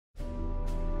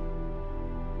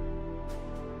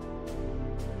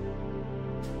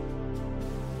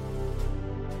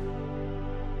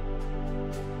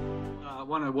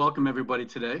want to welcome everybody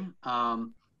today.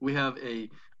 We have a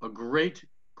great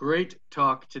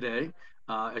talk today,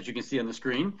 as you can see on the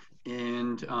screen.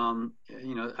 And,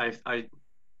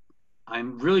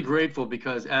 I'm really grateful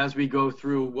because as we go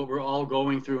through what we're all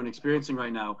going through and experiencing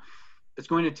right now, it's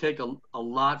going to take a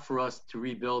lot for us to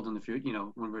rebuild in the future,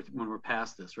 when we're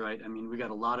past this, right? I mean, we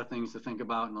got a lot of things to think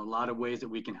about and a lot of ways that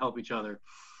we can help each other.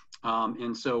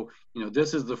 And so,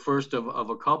 this is the first of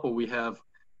a couple we have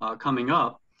coming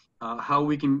up, how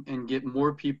we can and get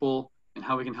more people and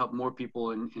how we can help more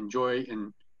people and enjoy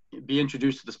and be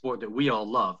introduced to the sport that we all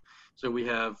love. So we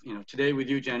have, today with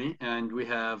you, Jenny, and we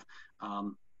have,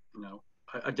 you know,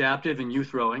 adaptive and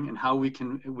youth rowing and how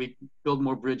we build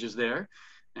more bridges there.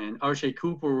 And Arshay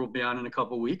Cooper will be on in a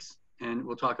couple weeks, and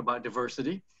we'll talk about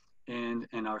diversity and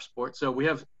our sport. So we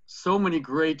have so many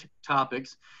great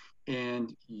topics,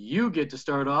 and you get to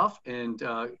start off and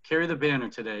carry the banner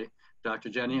today, Dr.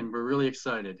 Jenny, and we're really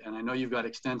excited. And I know you've got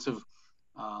extensive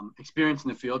experience in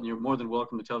the field, and you're more than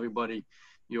welcome to tell everybody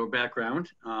your background,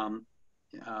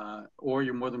 or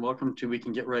you're more than welcome to, we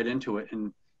can get right into it.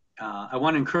 And I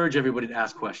want to encourage everybody to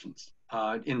ask questions.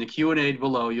 In the Q&A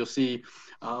below, you'll see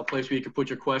a place where you can put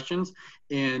your questions.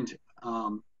 And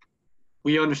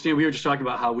we understand, we were just talking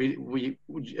about how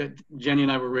Jenny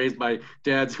and I were raised by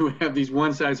dads who have these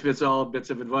one-size-fits-all bits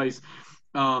of advice.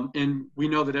 And we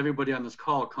know that everybody on this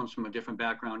call comes from a different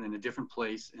background and a different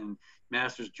place, and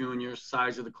masters, juniors,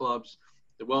 size of the clubs,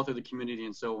 the wealth of the community,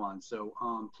 and so on. So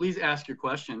please ask your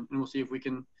question, and we'll see if we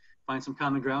can find some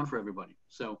common ground for everybody.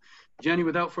 So Jenny,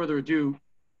 without further ado,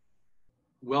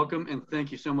 welcome and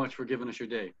thank you so much for giving us your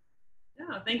day.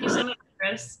 Oh, thank you so much,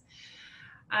 Chris.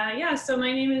 So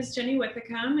my name is Jenny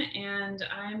Withycombe, and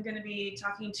I'm going to be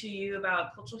talking to you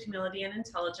about cultural humility and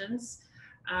intelligence.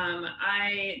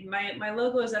 My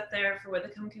logo is up there for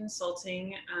Withycombe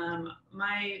Consulting.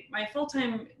 My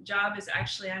full-time job is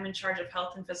actually, I'm in charge of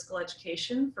health and physical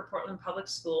education for Portland Public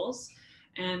Schools.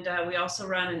 And we also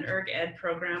run an erg ed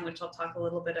program, which I'll talk a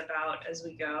little bit about as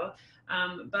we go.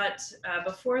 But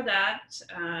before that,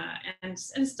 and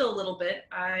still a little bit,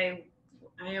 I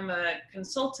am a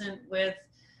consultant with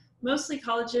mostly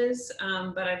colleges,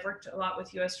 but I've worked a lot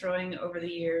with US Rowing over the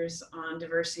years on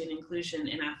diversity and inclusion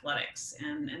in athletics.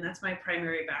 And that's my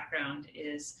primary background,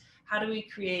 is how do we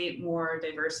create more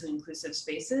diverse and inclusive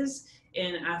spaces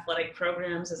in athletic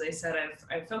programs. As I said,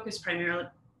 I've focused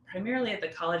primarily at the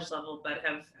college level, but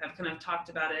have kind of talked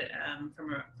about it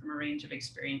from a range of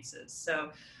experiences.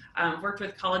 So worked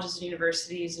with colleges and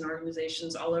universities and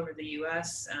organizations all over the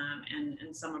US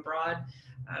and some abroad.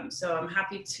 So I'm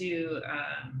happy to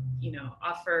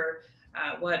offer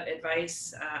what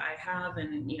advice I have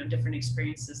and different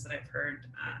experiences that I've heard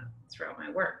throughout my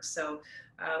work. So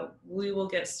we will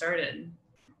get started.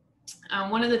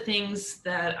 One of the things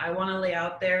that I want to lay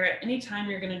out there, anytime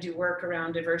you're going to do work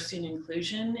around diversity and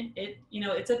inclusion,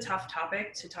 it's a tough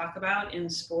topic to talk about in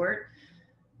sport.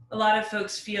 A lot of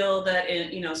folks feel that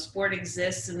sport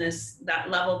exists in that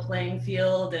level playing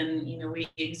field, and we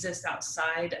exist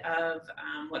outside of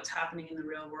what's happening in the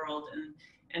real world.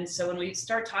 And so when we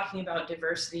start talking about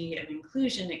diversity and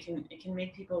inclusion, it can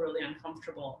make people really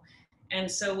uncomfortable. And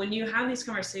so when you have these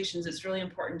conversations, it's really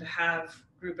important to have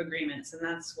group agreements, and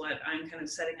that's what I'm kind of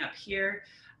setting up here.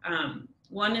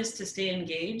 One is to stay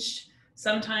engaged.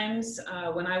 Sometimes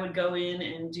when I would go in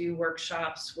and do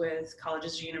workshops with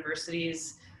colleges or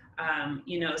universities,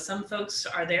 some folks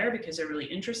are there because they're really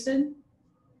interested.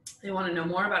 They want to know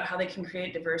more about how they can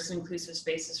create diverse and inclusive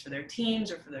spaces for their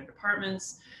teams or for their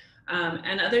departments.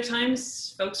 And other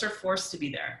times folks are forced to be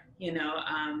there.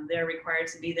 They're required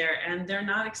to be there and they're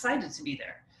not excited to be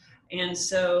there. And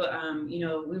so,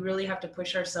 we really have to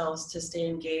push ourselves to stay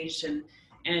engaged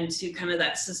and to kind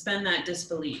of suspend that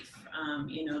disbelief.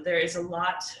 There is a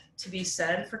lot to be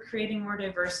said for creating more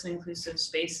diverse and inclusive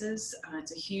spaces.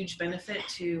 It's a huge benefit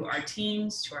to our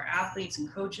teams, to our athletes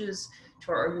and coaches,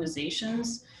 to our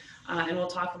organizations. And we'll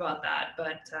talk about that,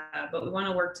 but we want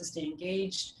to work to stay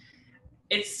engaged.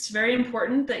 It's very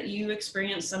important that you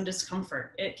experience some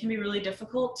discomfort. It can be really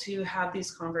difficult to have these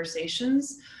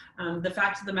conversations. The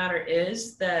fact of the matter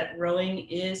is that rowing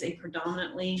is a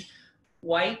predominantly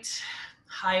white,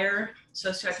 higher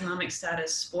socioeconomic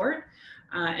status sport.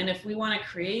 And if we want to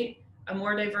create a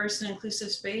more diverse and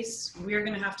inclusive space, we're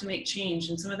going to have to make change.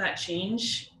 And some of that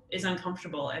change is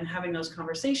uncomfortable, and having those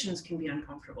conversations can be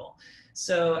uncomfortable.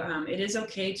 So it is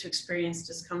okay to experience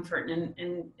discomfort. And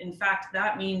in fact,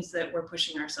 that means that we're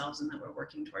pushing ourselves and that we're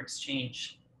working towards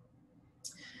change.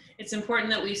 It's important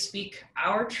that we speak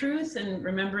our truth, and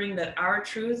remembering that our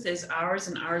truth is ours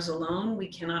and ours alone. We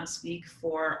cannot speak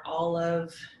for all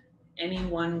of any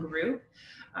one group.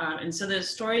 And so the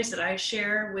stories that I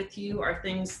share with you are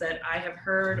things that I have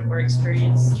heard or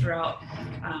experienced throughout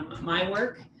my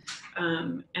work.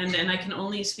 And I can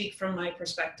only speak from my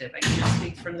perspective. I can't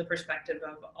speak from the perspective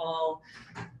of all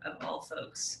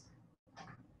folks.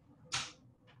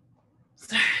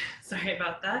 Sorry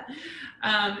about that.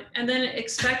 And then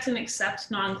expect and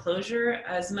accept non-closure.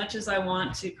 As much as I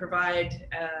want to provide,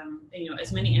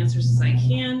 as many answers as I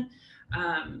can,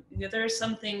 there are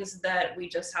some things that we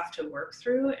just have to work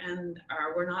through, and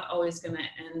we're not always going to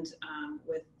end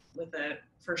with a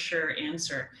for sure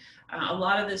answer. A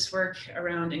lot of this work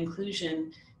around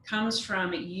inclusion comes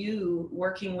from you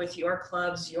working with your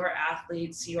clubs, your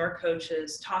athletes, your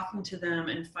coaches, talking to them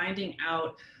and finding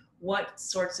out what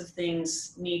sorts of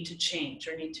things need to change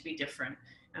or need to be different.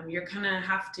 You're going to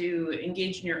have to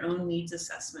engage in your own needs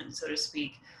assessment, so to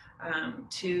speak,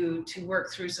 to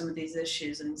work through some of these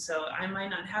issues. And so I might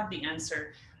not have the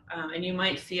answer, and you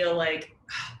might feel like,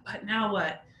 but now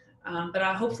what? But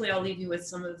hopefully I'll leave you with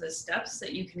some of the steps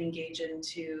that you can engage in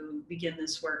to begin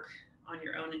this work on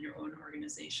your own in your own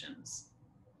organizations.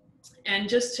 And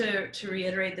just to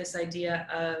reiterate this idea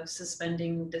of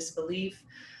suspending disbelief,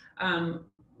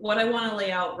 what I want to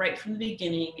lay out right from the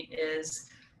beginning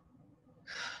is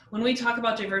when we talk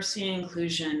about diversity and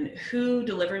inclusion, who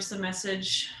delivers the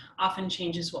message often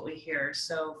changes what we hear.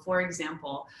 So for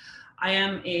example, I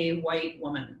am a white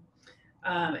woman,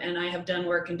 and I have done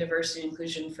work in diversity and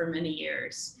inclusion for many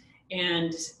years.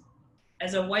 And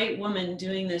as a white woman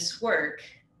doing this work,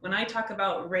 when I talk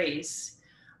about race,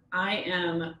 I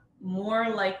am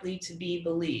more likely to be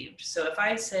believed. So if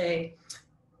I say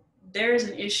there's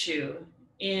an issue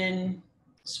in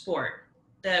sport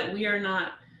that we are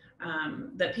not,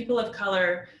 that people of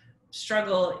color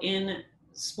struggle in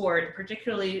sport,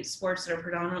 particularly sports that are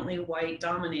predominantly white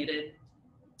dominated.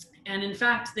 And in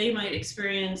fact, they might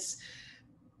experience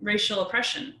racial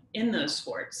oppression in those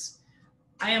sports.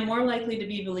 I am more likely to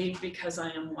be believed because I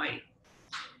am white.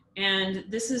 And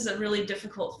this is a really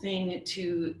difficult thing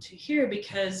to hear,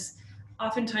 because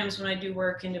oftentimes when I do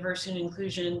work in diversity and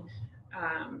inclusion,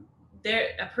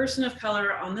 a person of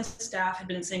color on the staff had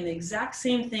been saying the exact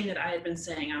same thing that I had been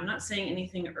saying. I'm not saying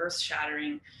anything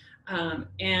earth-shattering,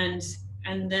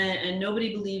 and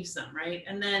nobody believes them, right?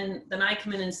 And then I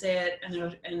come in and say it,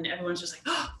 and everyone's just like,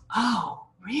 oh,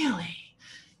 really?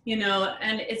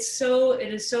 And it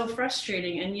is so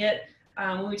frustrating. And yet,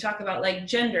 when we talk about like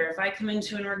gender, if I come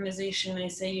into an organization and I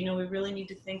say, we really need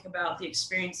to think about the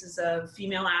experiences of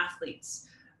female athletes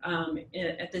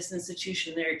at this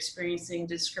institution, they're experiencing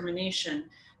discrimination,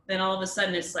 then all of a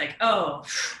sudden it's like, oh,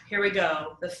 here we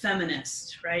go, the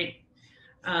feminist, right?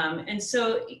 And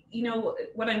so,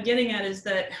 what I'm getting at is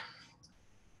that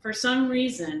for some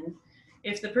reason,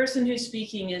 if the person who's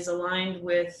speaking is aligned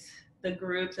with the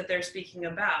group that they're speaking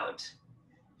about,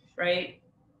 right,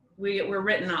 we're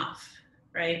written off,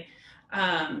 right?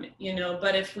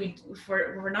 But if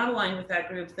we're not aligned with that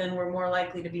group, then we're more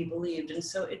likely to be believed. And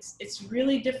so it's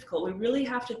really difficult. We really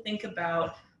have to think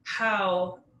about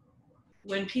how,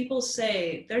 when people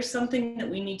say there's something that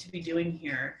we need to be doing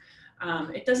here,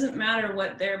 it doesn't matter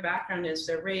what their background is,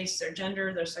 their race, their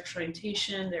gender, their sexual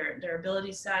orientation, their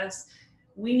ability status,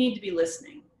 we need to be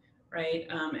listening, right?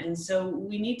 And so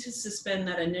we need to suspend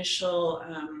that initial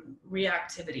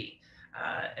reactivity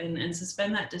and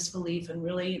suspend that disbelief and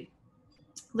really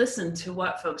listen to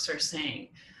what folks are saying.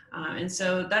 And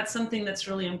so that's something that's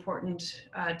really important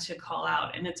to call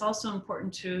out. And it's also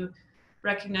important to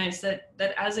recognize that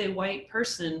as a white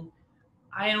person,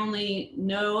 I only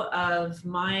know of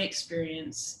my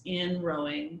experience in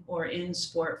rowing or in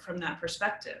sport from that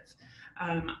perspective.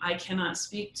 I cannot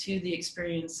speak to the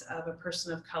experience of a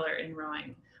person of color in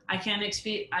rowing. I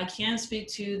can speak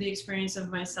to the experience of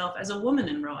myself as a woman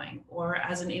in rowing or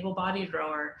as an able-bodied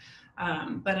rower.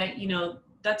 But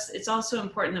it's also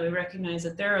important that we recognize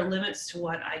that there are limits to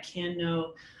what I can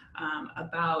know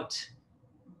about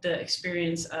the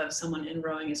experience of someone in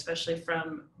rowing, especially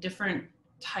from different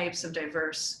types of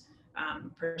diverse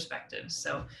perspectives.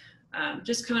 So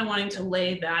just kind of wanting to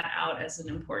lay that out as an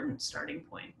important starting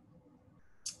point.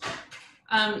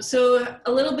 So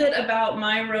a little bit about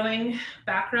my rowing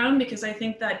background, because I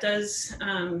think that does,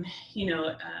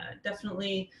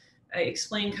 definitely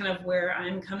explain kind of where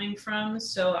I'm coming from.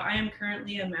 So I am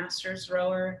currently a master's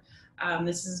rower.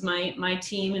 This is my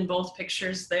team in both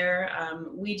pictures there.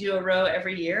 We do a row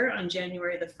every year on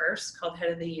January the 1st called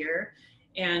Head of the Year.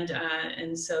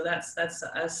 And so that's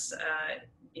us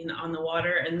on the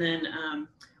water. And then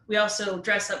we also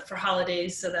dress up for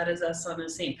holidays. So that is us on a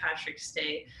St. Patrick's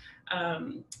Day.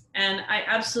 And I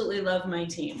absolutely love my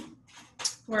team.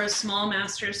 We're a small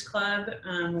masters club.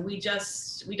 We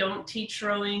don't teach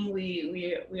rowing.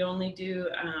 We only do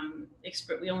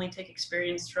we only take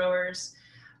experienced rowers,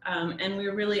 and we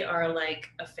really are like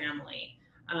a family.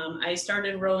 I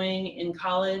started rowing in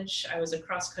college. I was a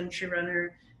cross country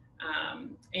runner,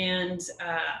 and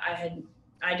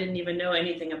I didn't even know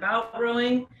anything about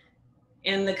rowing.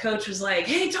 And the coach was like,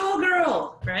 "Hey, tall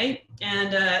girl," right?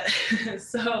 And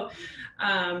so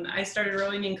I started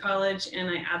rowing in college, and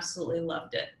I absolutely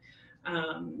loved it.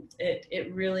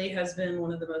 It really has been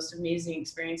one of the most amazing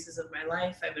experiences of my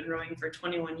life. I've been rowing for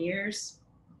 21 years.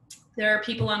 There are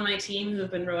people on my team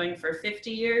who've been rowing for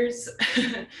 50 years.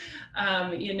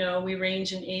 You know, we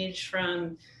range in age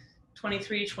from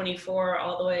 23, 24,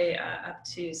 all the way up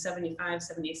to 75,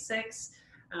 76.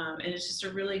 And it's just a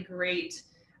really great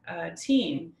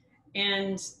team.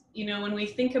 And, you know, when we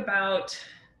think about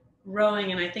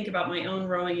rowing, and I think about my own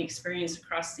rowing experience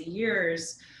across the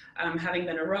years, having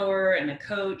been a rower and a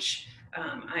coach,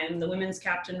 I am the women's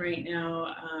captain right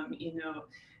now. You know,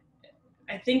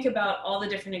 I think about all the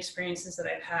different experiences that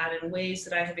I've had and ways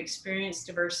that I have experienced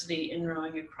diversity in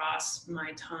rowing across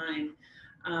my time,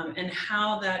 and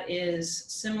how that is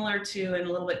similar to and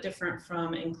a little bit different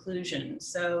from inclusion.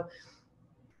 So,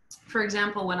 for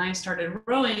example, when I started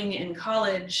rowing in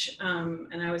college,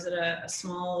 and I was at a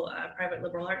small private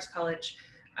liberal arts college,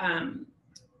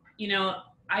 you know,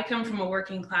 I come from a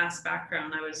working class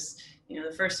background. I was, you know,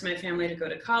 the first in my family to go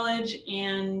to college,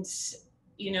 and,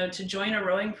 you know, to join a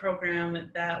rowing program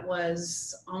that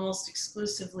was almost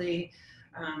exclusively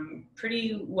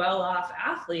pretty well-off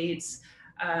athletes,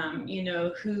 you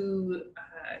know, who,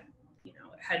 you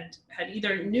know, had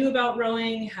either knew about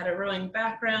rowing, had a rowing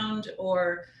background,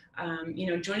 or you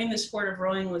know, joining the sport of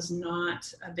rowing was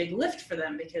not a big lift for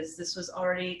them, because this was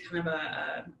already kind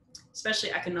of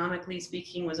especially economically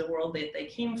speaking, was a world that they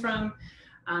came from.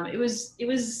 It was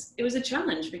a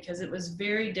challenge, because it was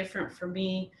very different for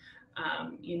me.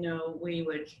 You know, we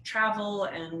would travel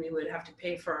and we would have to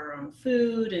pay for our own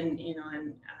food, and, you know,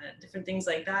 and different things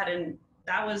like that. And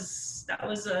that was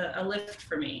a lift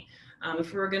for me.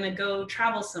 If we were going to go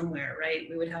travel somewhere, right,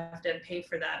 we would have to pay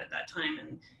for that at that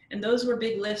time. And those were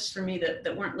big lifts for me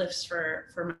that weren't lifts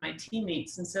for my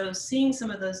teammates. And so seeing some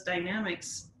of those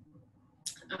dynamics,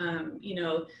 you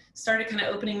know, started kind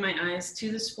of opening my eyes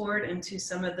to the sport and to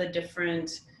some of the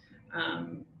different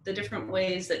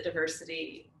ways that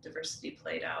diversity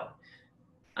played out.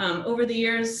 Over the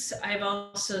years, I've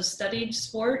also studied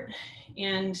sport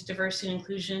and diversity and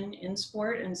inclusion in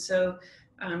sport. And so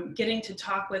getting to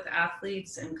talk with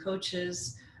athletes and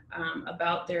coaches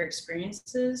about their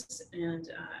experiences,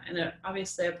 and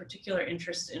obviously a particular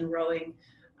interest in rowing,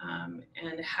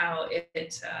 and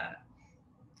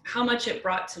how much it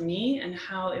brought to me, and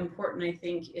how important I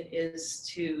think it is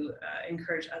to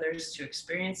encourage others to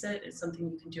experience it. It's something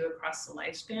you can do across the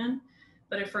lifespan.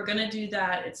 But if we're going to do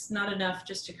that, it's not enough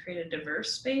just to create a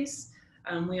diverse space.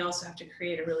 We also have to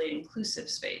create a really inclusive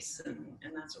space, and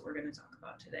that's what we're going to talk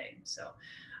about today. So,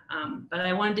 but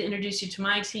I wanted to introduce you to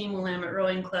my team, Willamette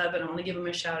Rowing Club, and I want to give them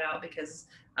a shout out because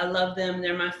I love them.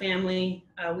 They're my family.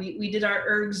 We did our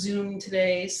ERG Zoom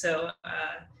today, so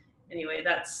anyway,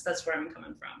 that's where I'm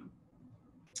coming from.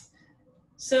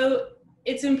 So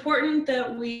it's important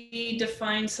that we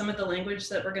define some of the language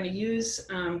that we're going to use.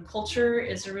 Culture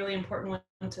is a really important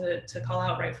one to call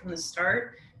out right from the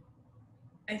start.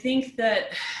 I think that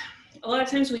a lot of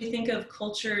times we think of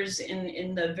cultures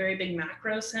in the very big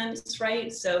macro sense,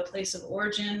 right? So place of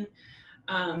origin,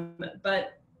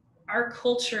 but our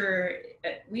culture,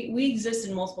 we exist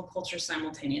in multiple cultures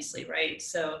simultaneously, right?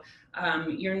 So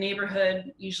your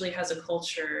neighborhood usually has a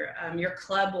culture, your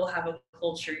club will have a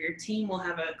culture, your team will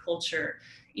have a culture,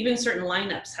 even certain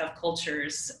lineups have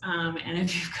cultures, and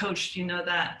if you've coached, you know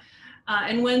that.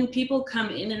 And when people come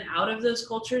in and out of those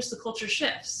cultures, the culture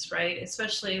shifts, right?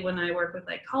 Especially when I work with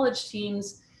like college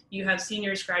teams, you have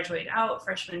seniors graduate out,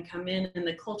 freshmen come in, and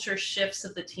the culture shifts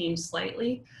of the team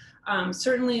slightly.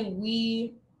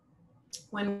 Certainly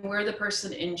when we're the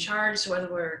person in charge, whether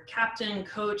we're captain,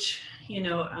 coach, you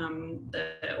know,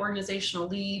 the organizational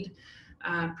lead,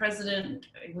 president,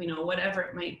 you know, whatever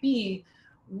it might be,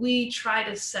 we try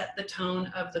to set the tone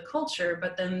of the culture,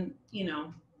 but then, you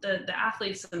know, the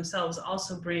athletes themselves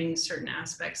also bring certain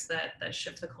aspects that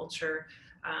shift the culture,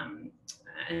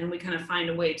 and we kind of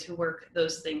find a way to work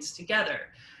those things together.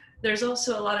 There's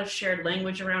also a lot of shared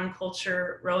language around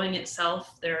culture. Rowing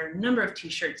itself, there are a number of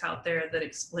t-shirts out there that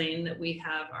explain that we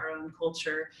have our own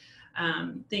culture.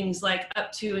 Things like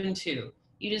up to and to.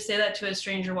 You just say that to a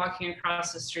stranger walking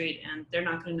across the street and they're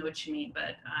not going to know what you mean,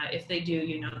 but if they do,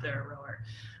 you know they're a rower.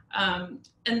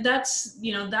 And that's,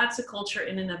 that's a culture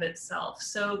in and of itself.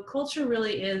 So culture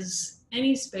really is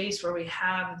any space where we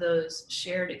have those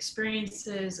shared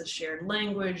experiences, a shared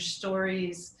language,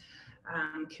 stories,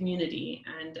 community.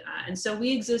 And so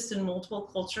we exist in multiple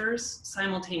cultures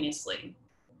simultaneously.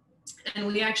 And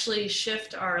we actually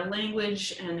shift our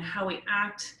language and how we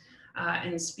act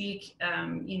and speak,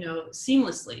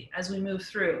 seamlessly as we move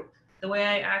through. The way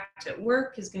I act at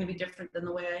work is going to be different than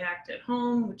the way I act at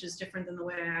home, which is different than the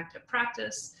way I act at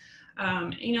practice.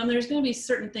 There's going to be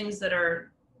certain things that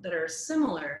are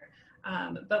similar,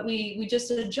 but we just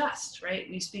adjust, right?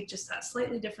 We speak just that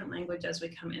slightly different language as we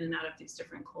come in and out of these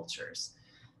different cultures.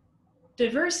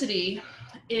 Diversity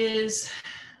is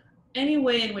any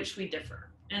way in which we differ.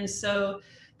 And so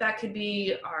that could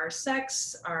be our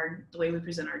sex, the way we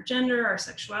present our gender, our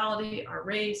sexuality, our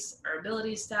race, our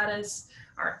ability status,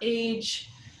 our age,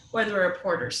 whether we're a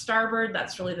port or starboard.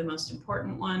 That's really the most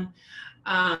important one,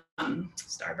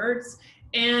 starbirds.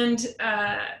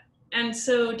 And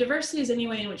so diversity is any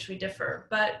way in which we differ,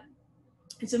 but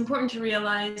it's important to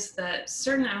realize that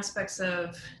certain aspects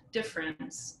of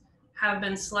difference have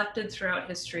been selected throughout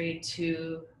history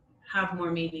to have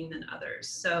more meaning than others.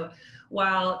 So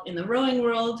while in the rowing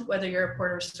world, whether you're a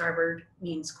port or starboard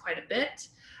means quite a bit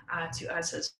to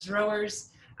us as rowers,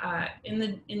 in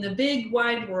the big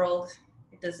wide world,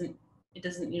 it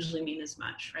doesn't usually mean as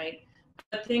much, right?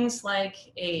 But things like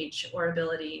age or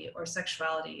ability or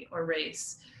sexuality or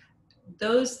race,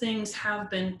 those things have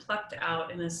been plucked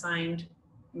out and assigned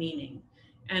meaning.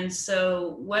 And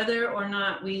so whether or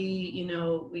not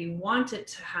we want it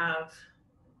to have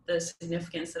the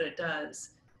significance that it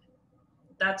does,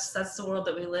 that's the world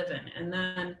that we live in. And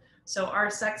then, so our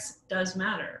sex does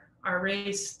matter, our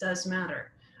race does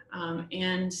matter.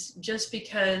 And just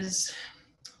because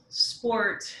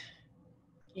sport,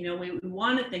 we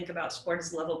want to think about sport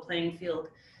as a level playing field,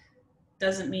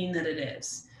 doesn't mean that it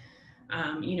is.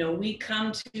 We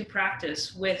come to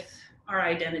practice with our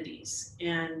identities,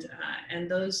 and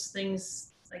those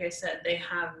things, like I said, they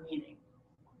have meaning.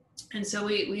 And so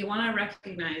we want to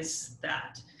recognize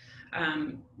that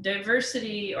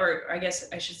diversity, or I guess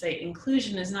I should say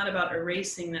inclusion, is not about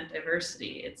erasing that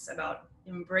diversity. It's about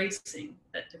embracing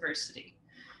that diversity.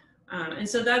 And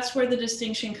so that's where the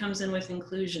distinction comes in with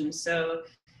inclusion. So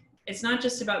it's not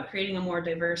just about creating a more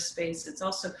diverse space, it's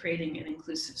also creating an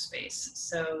inclusive space.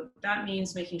 So that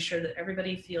means making sure that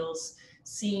everybody feels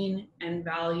seen and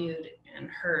valued and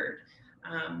heard,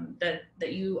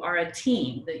 that you are a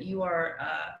team, that you are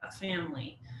a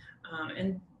family.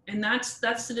 And that's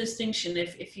the distinction.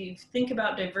 If you think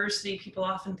about diversity, people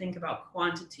often think about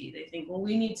quantity. They think, well,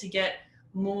 we need to get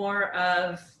more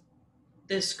of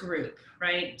this group,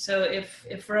 right? So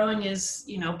if rowing is,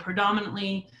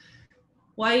 predominantly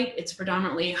white, it's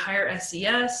predominantly higher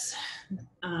SES,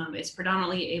 it's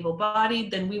predominantly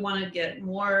able-bodied, then we want to get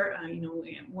more,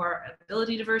 more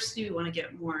ability diversity, we want to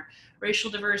get more racial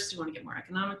diversity, we want to get more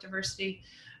economic diversity.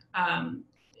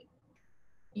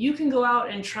 You can go out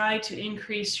and try to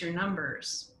increase your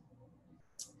numbers,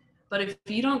 but if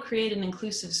you don't create an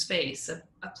inclusive space, a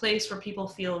place where people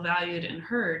feel valued and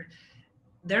heard,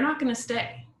 they're not going to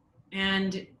stay.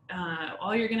 And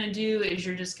all you're going to do is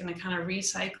you're just going to kind of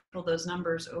recycle those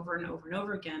numbers over and over and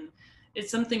over again. It's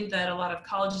something that a lot of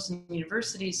colleges and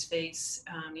universities face,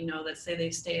 that say they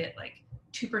stay at like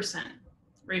 2%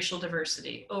 racial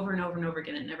diversity over and over and over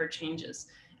again. It never changes.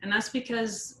 And that's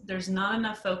because there's not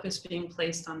enough focus being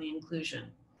placed on the inclusion.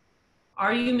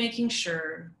 Are you making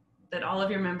sure that all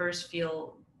of your members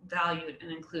feel valued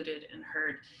and included and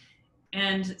heard?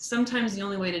 And sometimes the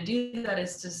only way to do that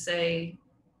is to say,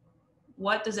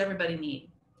 what does everybody need?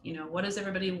 What does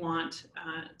everybody want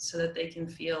so that they can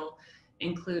feel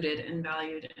included and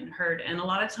valued and heard? And a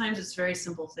lot of times it's very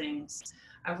simple things.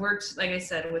 I've worked, like I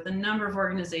said, with a number of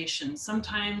organizations.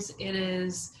 Sometimes it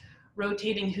is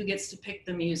rotating who gets to pick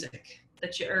the music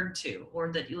that you erg to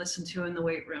or that you listen to in the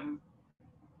weight room.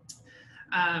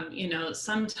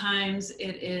 Sometimes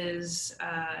it is,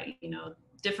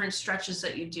 different stretches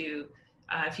that you do.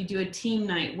 If you do a team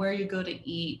night, where you go to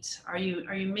eat, are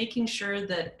you making sure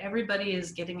that everybody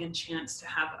is getting a chance to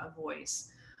have a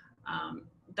voice?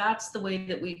 That's the way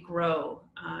that we grow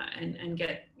and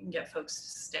get folks to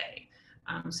stay.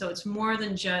 So it's more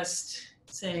than just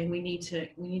saying we need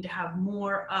to have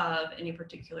more of any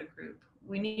particular group.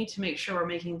 We need to make sure we're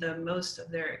making the most of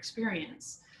their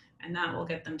experience, and that will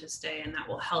get them to stay, and that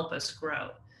will help us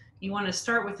grow. You want to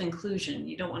start with inclusion.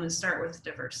 You don't want to start with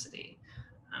diversity.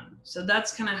 So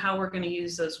that's kind of how we're going to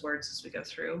use those words as we go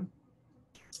through.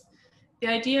 The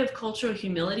idea of cultural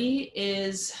humility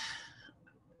is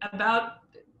about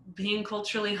being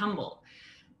culturally humble.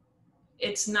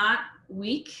 it's not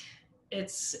weak.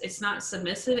 It's not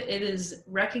submissive. It is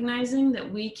recognizing that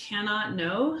we cannot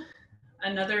know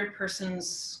another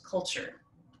person's culture,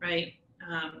 right?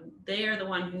 They are the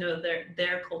one who know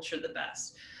their culture the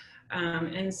best.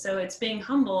 And so it's being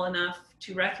humble enough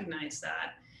to recognize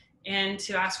that and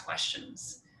to ask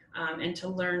questions and to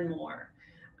learn more.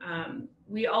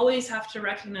 We always have to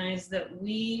recognize that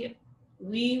we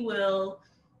will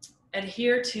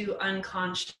adhere to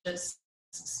unconscious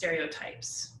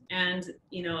stereotypes and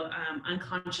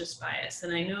unconscious bias.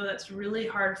 And I know that's really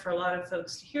hard for a lot of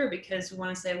folks to hear, because we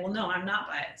want to say, well, no, I'm not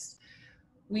biased.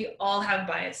 We all have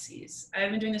biases.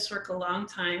 I've been doing this work a long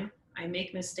time. I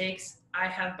make mistakes. I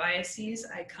have biases.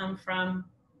 I come from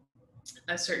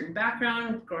a certain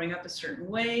background, growing up a certain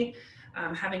way,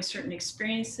 having certain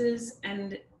experiences.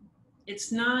 And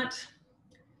it's not,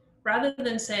 rather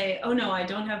than say, oh no, I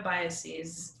don't have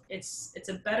biases, it's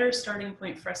a better starting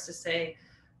point for us to say,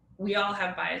 we all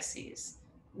have biases.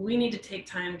 We need to take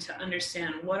time to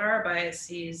understand what are our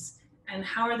biases and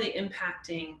how are they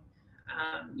impacting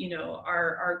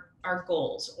our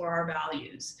goals or our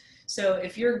values. So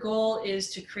if your goal is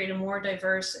to create a more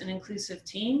diverse and inclusive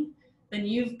team, then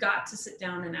you've got to sit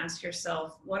down and ask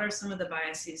yourself, what are some of the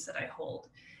biases that I hold?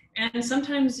 And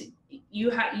sometimes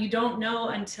you don't know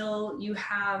until you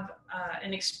have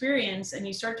an experience and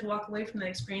you start to walk away from that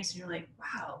experience and you're like,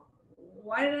 wow,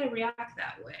 why did I react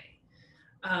that way?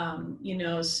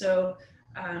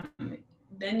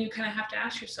 Then you kind of have to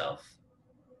ask yourself,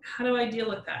 how do I deal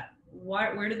with that?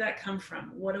 Where did that come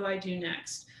from? What do I do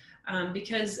next?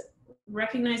 Because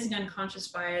recognizing unconscious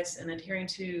bias and adhering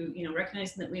to,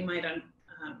 recognizing that we might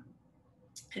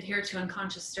adhere to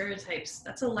unconscious stereotypes,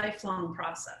 that's a lifelong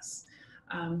process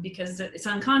because it's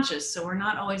unconscious. So we're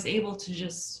not always able to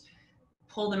just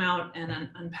pull them out and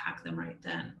unpack them right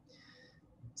then.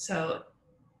 So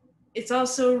it's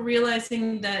also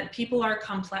realizing that people are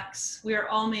complex. We are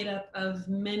all made up of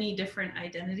many different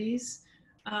identities.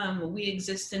 We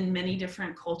exist in many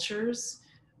different cultures,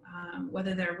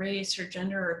 whether they're race or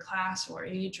gender or class or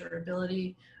age or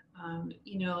ability.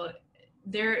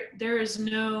 There is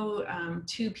no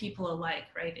two people alike,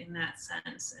 right, in that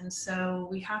sense. And so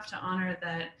we have to honor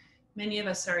that many of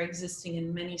us are existing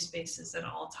in many spaces at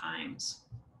all times.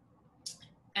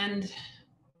 And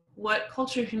what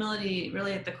culture of humility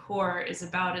really at the core is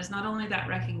about is not only that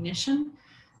recognition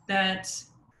that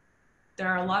there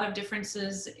are a lot of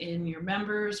differences in your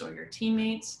members or your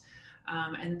teammates,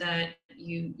 and that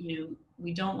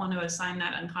we don't want to assign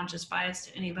that unconscious bias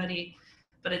to anybody,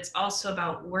 but it's also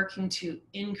about working to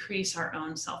increase our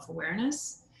own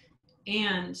self-awareness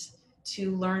and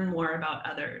to learn more about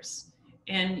others.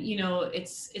 And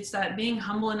it's that being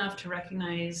humble enough to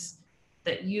recognize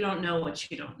that you don't know what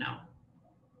you don't know.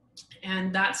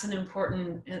 And that's an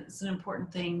important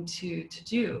thing to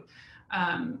do.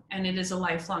 And it is a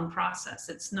lifelong process.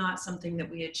 It's not something that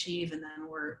we achieve and then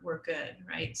we're good,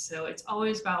 right? So it's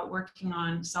always about working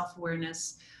on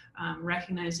self-awareness,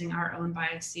 recognizing our own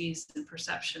biases and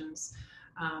perceptions,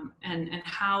 and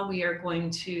how we are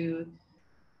going to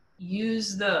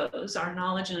use those, our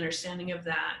knowledge and understanding of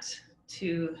that,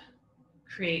 to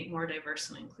create more diverse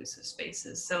and inclusive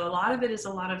spaces. So a lot of it is a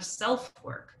lot of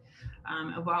self-work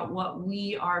about what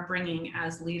we are bringing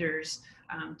as leaders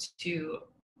to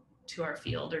our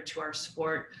field or to our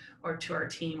sport or to our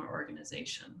team or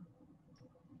organization.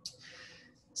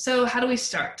 So how do we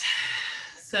start?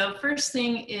 So first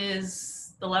thing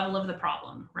is the level of the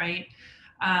problem, right?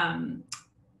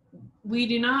 We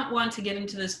do not want to get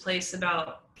into this place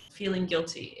about feeling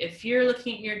guilty. If you're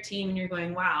looking at your team and you're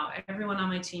going, wow, everyone on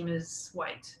my team is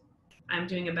white, I'm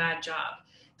doing a bad job.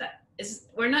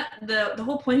 The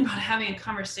whole point about having a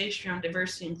conversation around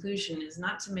diversity and inclusion is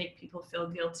not to make people feel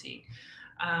guilty.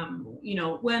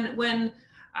 When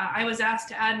I was asked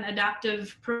to add an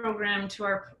adaptive program to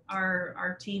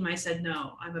our team, I said,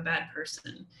 no, I'm a bad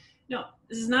person. No,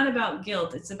 this is not about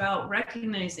guilt. It's about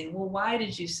recognizing, well, why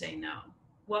did you say no?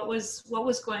 What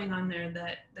was going on there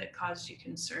that caused you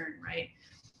concern, right?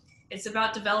 It's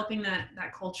about developing that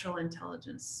cultural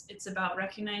intelligence. It's about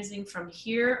recognizing from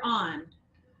here on,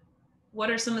 what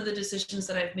are some of the decisions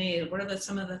that I've made? What are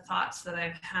some of the thoughts that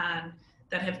I've had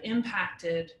that have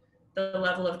impacted the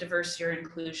level of diversity or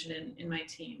inclusion in my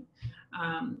team?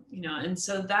 And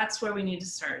so that's where we need to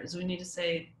start, is we need to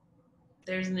say,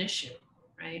 there's an issue,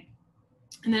 right?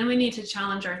 And then we need to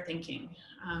challenge our thinking.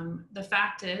 The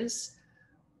fact is,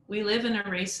 we live in a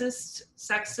racist,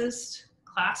 sexist,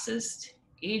 classist,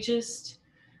 ageist,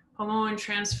 homo and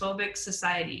transphobic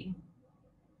society.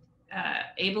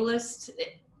 Ableist,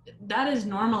 that is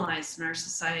normalized in our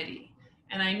society.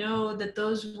 And I know that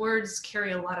those words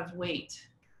carry a lot of weight.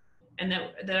 and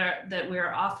that we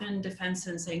are often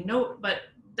defensive and saying, no, but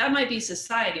that might be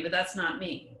society, but that's not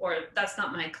me, or that's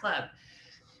not my club.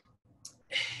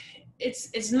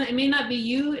 It may not be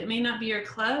you, it may not be your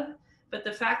club, but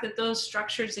the fact that those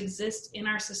structures exist in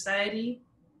our society,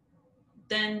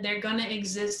 then they're going to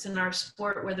exist in our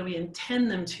sport whether we intend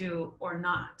them to or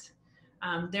not.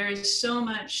 There is so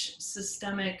much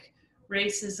systemic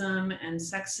racism and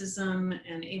sexism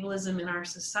and ableism in our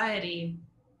society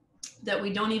that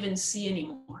we don't even see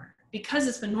anymore because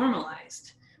it's been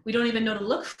normalized. We don't even know to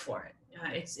look for it.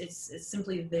 It's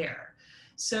simply there.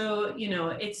 So, you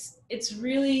know, it's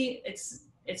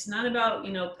not about,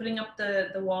 you know, putting up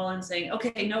the wall and saying,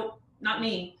 okay, nope, not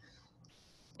me.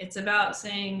 It's about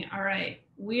saying, all right,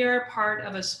 we are part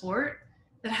of a sport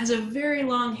that has a very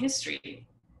long history,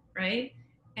 right?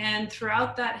 And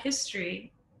throughout that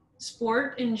history,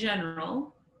 sport in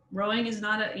general, rowing is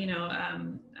not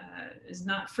is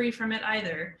not free from it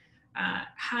either,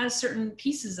 has certain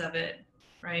pieces of it,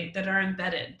 right, that are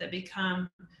embedded, that become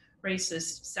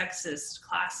racist, sexist,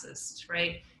 classist,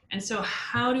 right? And so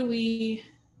how do we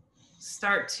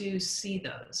start to see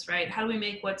those, right? How do we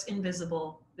make what's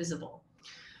invisible visible?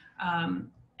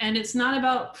 And it's not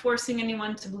about forcing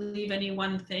anyone to believe any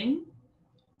one thing,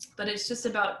 but it's just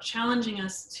about challenging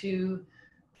us to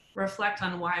reflect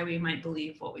on why we might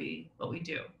believe what we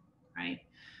do, right?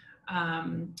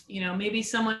 You know, maybe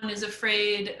someone is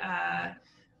afraid,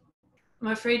 I'm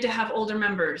afraid to have older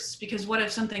members because what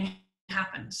if something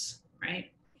happens,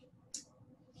 right?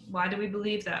 Why do we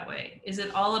believe that way? Is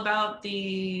it all about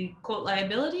the quote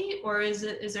liability, or is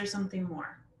there something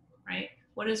more, right?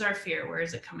 What is our fear? Where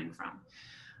is it coming from?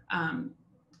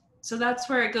 So that's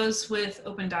where it goes with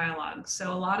open dialogue.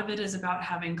 So a lot of it is about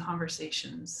having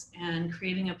conversations and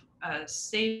creating a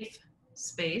safe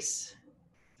space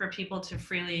for people to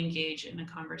freely engage in a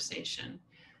conversation.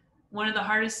 One of the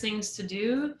hardest things to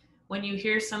do when you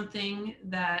hear something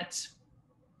that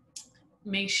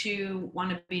makes you want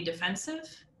to be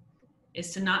defensive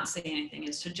is to not say anything,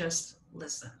 is to just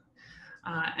listen.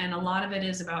 And a lot of it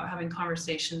is about having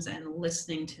conversations and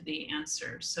listening to the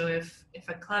answers. So if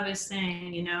a club is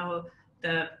saying, you know,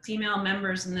 the female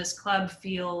members in this club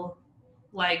feel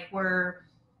like we're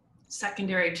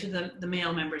secondary to the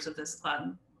male members of this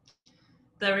club,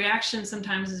 the reaction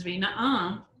sometimes is being,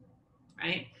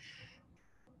 right?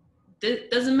 It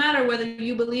doesn't matter whether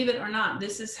you believe it or not.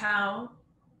 This is how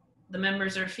the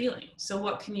members are feeling. So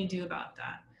what can you do about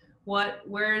that?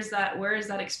 Where is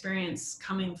that experience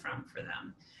coming from for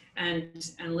them, and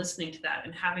listening to that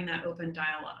and having that open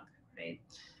dialogue, right?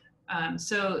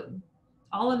 So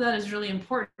all of that is really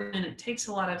important, and it takes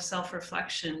a lot of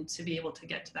self-reflection to be able to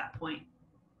get to that point.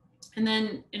 And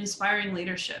then inspiring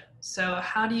leadership. So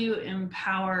how do you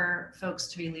empower folks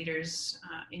to be leaders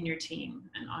in your team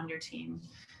and on your team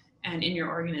and in your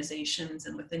organizations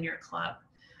and within your club?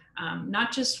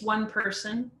 Not just one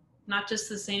person, not just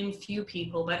the same few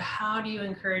people, but how do you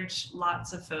encourage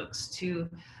lots of folks to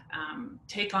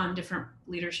take on different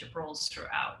leadership roles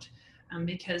throughout?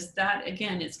 Because that,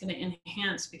 again, it's going to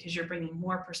enhance because you're bringing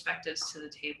more perspectives to the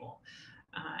table.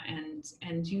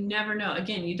 And you never know.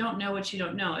 Again, you don't know what you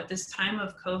don't know. At this time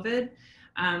of COVID,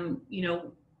 you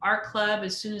know, our club,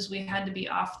 as soon as we had to be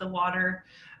off the water,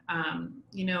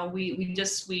 you know, we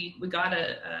got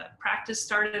a practice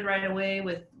started right away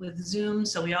with Zoom.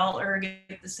 So we all erg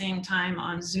at the same time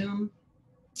on Zoom.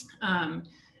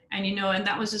 And, you know, and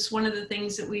that was just one of the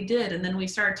things that we did. And then we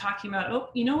started talking about, oh,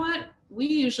 you know what? We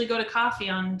usually go to coffee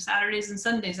on Saturdays and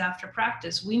Sundays after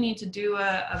practice. We need to do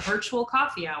a virtual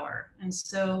coffee hour. And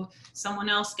so someone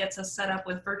else gets us set up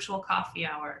with virtual coffee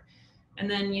hour. And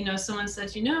then, you know, someone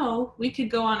says, you know, we could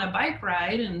go on a bike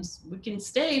ride and we can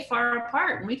stay far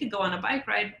apart and we could go on a bike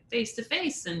ride face to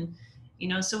face. And, you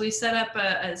know, so we set up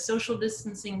a social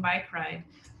distancing bike ride,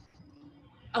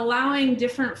 allowing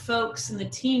different folks in the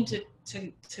team to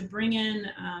bring in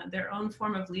their own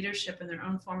form of leadership and their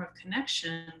own form of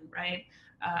connection, right?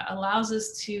 Allows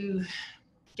us to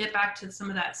get back to some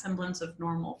of that semblance of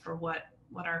normal for what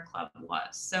our club was.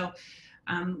 So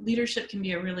leadership can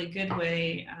be a really good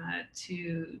way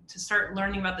to start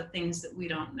learning about the things that we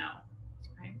don't know,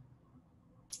 right?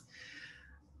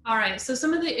 All right, so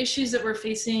some of the issues that we're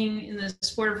facing in the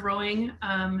sport of rowing,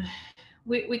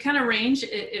 we kind of range.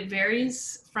 It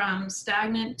varies from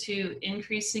stagnant to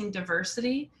increasing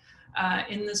diversity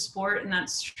in the sport, and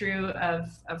that's true of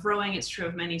rowing. It's true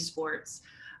of many sports.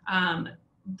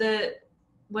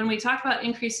 When we talk about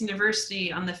increasing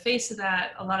diversity, on the face of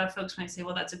that, a lot of folks might say,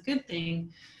 well, that's a good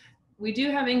thing. We do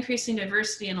have increasing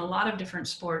diversity in a lot of different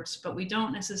sports, but we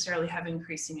don't necessarily have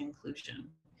increasing inclusion.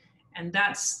 And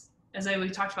that's as we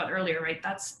talked about earlier, right?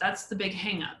 That's the big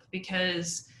hang up,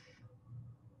 because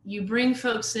you bring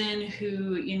folks in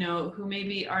who, who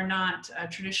maybe are not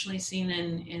traditionally seen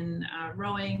in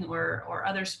rowing or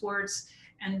other sports,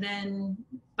 and then,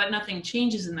 but nothing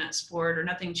changes in that sport, or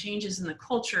nothing changes in the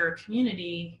culture or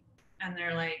community, and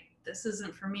they're like, this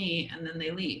isn't for me, and then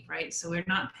they leave, right? So we're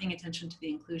not paying attention to the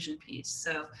inclusion piece.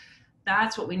 So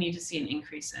that's what we need to see an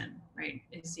increase in, right,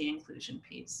 is the inclusion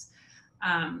piece.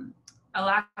 A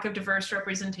lack of diverse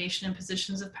representation in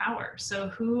positions of power. So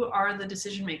who are the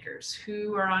decision makers?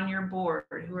 Who are on your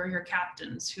board? Who are your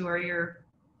captains? Who are your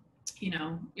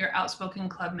outspoken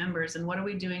club members? And what are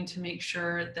we doing to make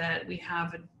sure that we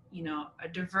have a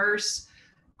diverse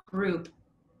group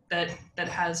that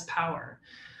has power?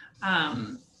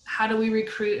 How do we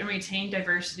recruit and retain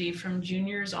diversity from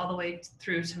juniors all the way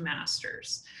through to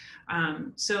masters?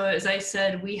 So as I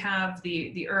said, we have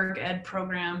the ERG Ed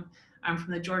program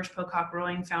from the George Pocock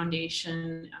Rowing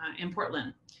Foundation in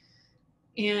Portland.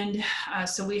 And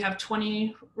so we have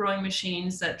 20 rowing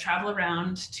machines that travel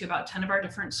around to about 10 of our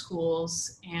different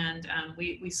schools. And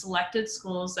we selected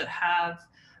schools that have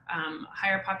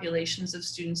higher populations of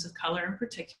students of color in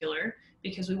particular,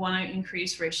 because we want to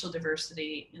increase racial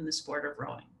diversity in the sport of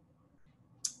rowing.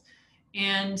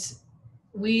 And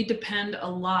we depend a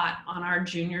lot on our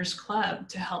juniors club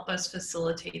to help us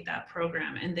facilitate that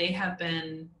program. And they have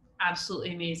been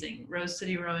absolutely amazing. Rose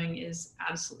City Rowing is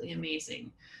absolutely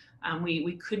amazing.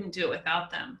 We couldn't do it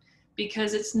without them,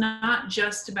 because it's not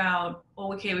just about,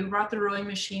 oh, okay, we brought the rowing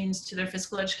machines to their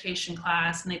physical education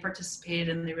class and they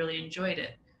participated and they really enjoyed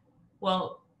it.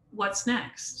 Well, what's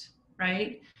next,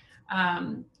 right?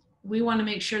 We want to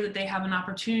make sure that they have an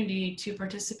opportunity to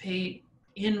participate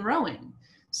in rowing.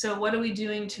 So what are we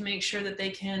doing to make sure that they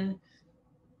can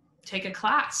take a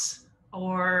class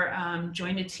or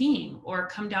join a team or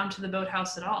come down to the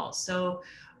boathouse at all? So,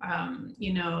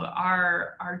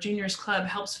 our juniors club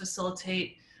helps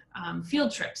facilitate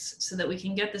field trips so that we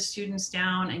can get the students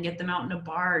down and get them out in a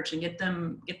barge and get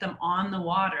them on the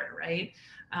water, right?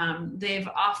 They've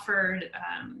offered,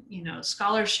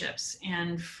 scholarships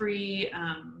and free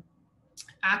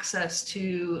access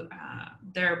to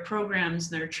their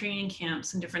programs and their training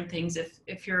camps and different things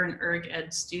if you're an ERG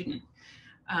Ed student.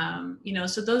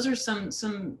 So those are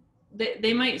some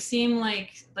they might seem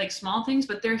like small things,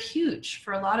 but they're huge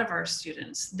for a lot of our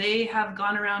students. They have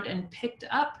gone around and picked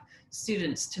up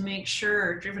students to make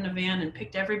sure, driven a van and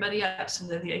picked everybody up so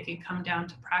that they could come down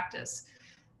to practice.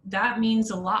 That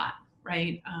means a lot,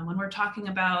 right? When we're talking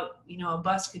about, a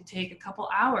bus could take a couple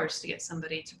hours to get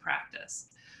somebody to practice.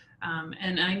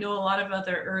 And I know a lot of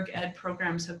other ERG Ed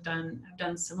programs have done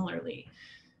similarly.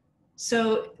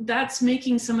 So that's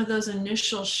making some of those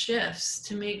initial shifts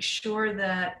to make sure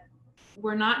that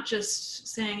we're not just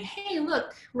saying, hey,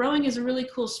 look, rowing is a really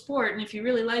cool sport, and if you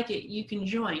really like it, you can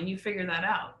join, you figure that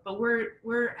out. But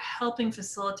we're helping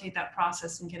facilitate that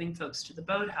process and getting folks to the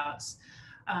boathouse.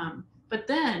 But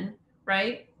then,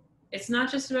 right, it's not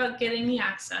just about getting the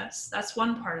access. That's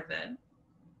one part of it.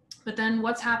 But then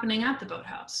what's happening at the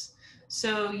boathouse?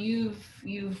 So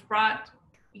you've brought,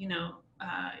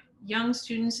 young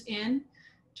students in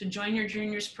to join your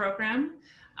juniors program.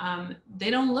 They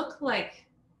don't look like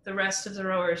the rest of the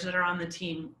rowers that are on the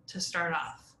team to start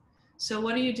off. So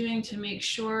what are you doing to make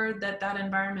sure that that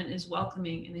environment is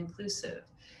welcoming and inclusive?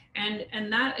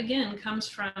 And that again comes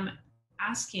from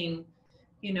asking,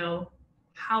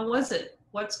 how was it?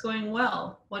 What's going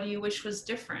well? What do you wish was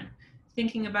different?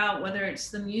 Thinking about whether it's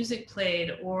the music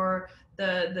played or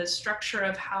the structure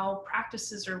of how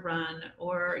practices are run,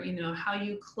 or how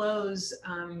you close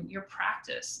your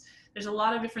practice. There's a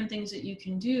lot of different things that you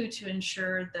can do to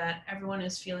ensure that everyone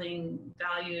is feeling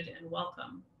valued and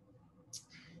welcome.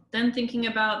 Then thinking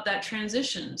about that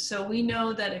transition. So we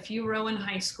know that if you row in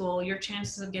high school, your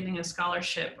chances of getting a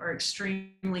scholarship are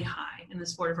extremely high in the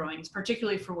sport of rowing,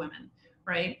 particularly for women,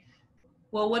 right?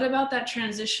 Well, what about that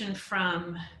transition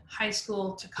from high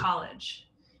school to college?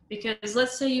 Because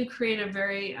let's say you create a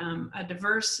very a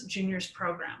diverse juniors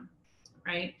program,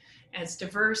 right? And it's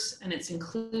diverse and it's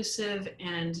inclusive,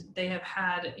 and they have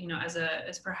had,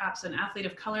 as perhaps an athlete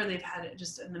of color, they've had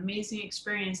just an amazing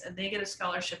experience, and they get a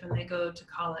scholarship and they go to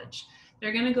college.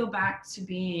 They're going to go back to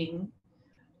being,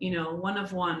 one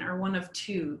of one or one of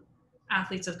two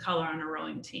athletes of color on a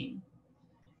rowing team.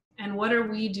 And what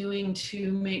are we doing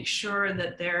to make sure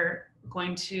that they're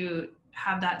going to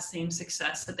have that same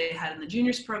success that they had in the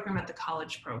juniors program at the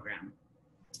college program?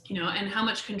 And how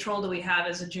much control do we have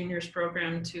as a juniors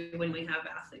program to when we have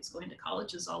athletes going to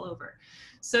colleges all over?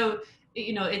 So,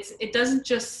 it doesn't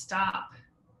just stop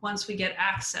once we get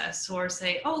access or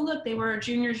say, oh, look, they were a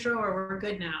juniors rower, we're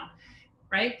good now.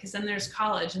 right? Because then there's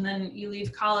college, and then you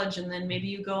leave college, and then maybe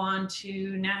you go on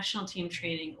to national team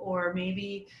training, or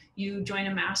maybe you join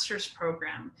a master's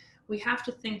program. We have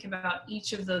to think about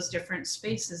each of those different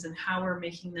spaces and how we're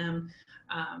making them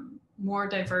more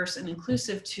diverse and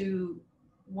inclusive to,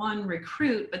 one,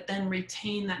 recruit, but then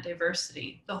retain that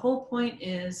diversity. The whole point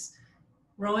is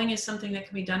rowing is something that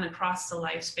can be done across the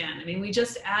lifespan. I mean, we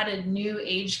just added new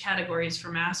age categories for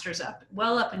masters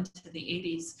well up into the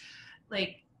 80s.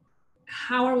 Like,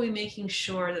 how are we making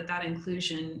sure that that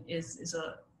inclusion is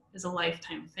a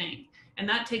lifetime thing? And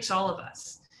that takes all of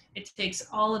us. It takes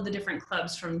all of the different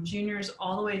clubs, from juniors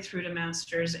all the way through to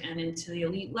masters and into the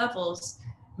elite levels,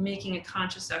 making a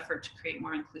conscious effort to create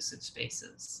more inclusive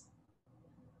spaces.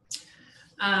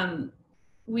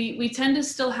 We tend to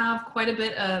still have quite a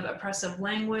bit of oppressive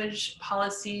language,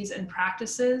 policies, and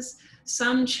practices.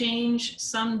 Some change,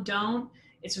 some don't.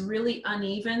 It's really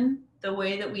uneven, the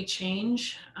way that we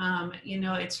change.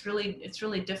 It's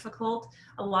really difficult.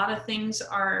 A lot of things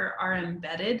are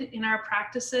embedded in our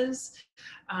practices.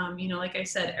 Like I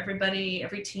said,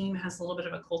 every team has a little bit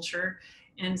of a culture.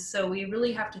 And so we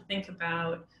really have to think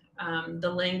about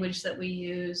the language that we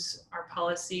use, our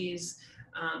policies,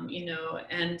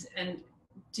 and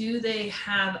do they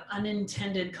have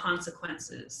unintended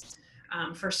consequences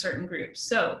for certain groups?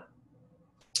 So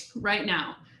right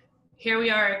now, here we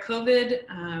are at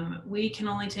COVID. We can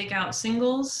only take out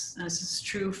singles. This is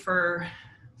true for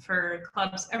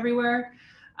clubs everywhere.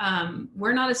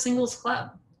 We're not a singles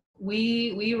club.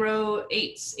 We row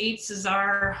eights. Eights is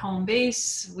our home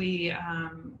base. We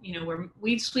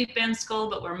sweep and scull,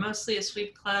 but we're mostly a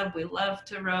sweep club. We love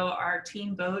to row our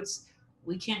team boats.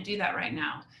 We can't do that right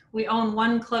now. We own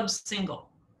one club single,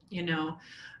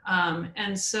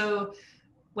 and so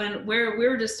when we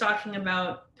were just talking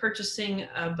about purchasing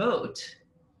a boat,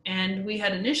 and we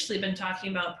had initially been talking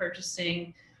about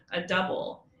purchasing a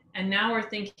double, and now we're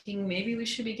thinking maybe we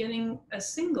should be getting a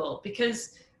single,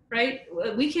 because right,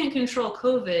 we can't control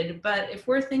COVID, but if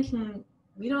we're thinking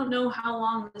we don't know how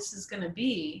long this is going to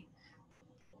be,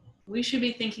 we should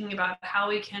be thinking about how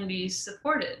we can be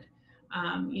supported.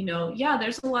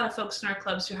 There's a lot of folks in our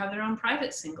clubs who have their own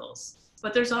private singles,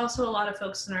 but there's also a lot of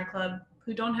folks in our club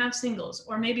who don't have singles,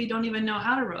 or maybe don't even know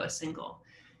how to row a single.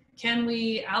 Can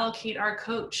we allocate our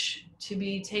coach to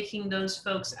be taking those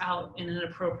folks out in an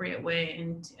appropriate way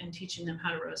and teaching them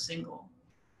how to row a single?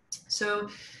 So,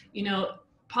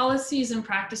 policies and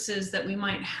practices that we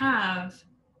might have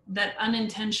that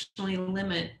unintentionally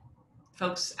limit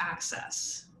folks'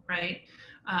 access, right?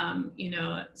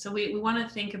 So we want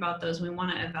to think about those. We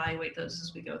want to evaluate those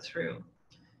as we go through.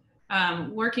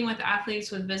 Working with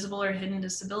athletes with visible or hidden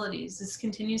disabilities. This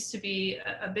continues to be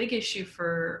a big issue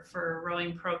for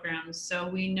rowing programs. So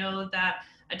we know that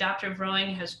adaptive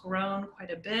rowing has grown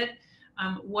quite a bit.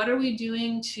 What are we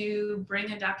doing to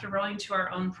bring adaptive rowing to our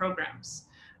own programs?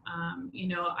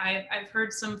 I've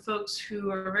heard some folks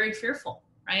who are very fearful,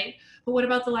 right? But what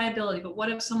about the liability? But what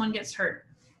if someone gets hurt?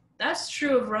 That's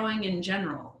true of rowing in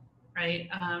general, right?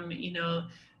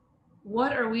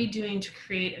 What are we doing to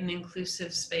create an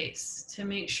inclusive space to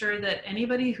make sure that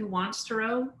anybody who wants to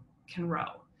row can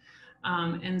row?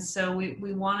 And so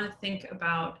we want to think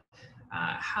about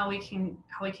how we can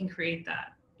create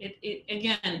that.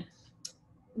 Again,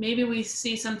 maybe we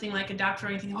see something like adaptive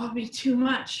rowing and think, oh, it'd be too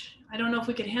much. I don't know if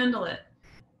we could handle it.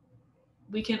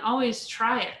 We can always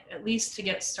try it, at least to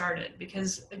get started,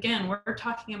 because again, we're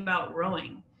talking about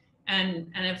rowing. And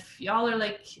if y'all are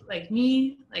like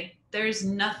me, like there's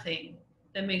nothing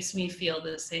that makes me feel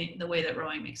the way that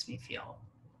rowing makes me feel.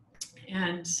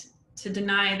 And to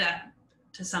deny that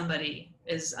to somebody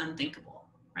is unthinkable,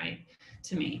 right?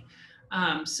 To me.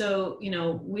 So,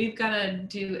 we've got to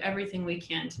do everything we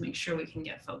can to make sure we can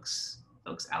get folks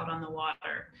out on the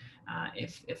water,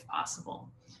 if possible.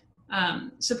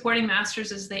 Supporting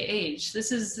masters as they age.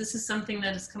 This is something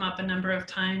that has come up a number of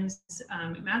times.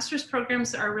 Masters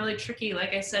programs are really tricky.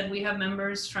 Like I said, we have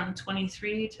members from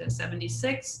 23 to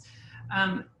 76.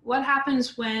 What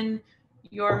happens when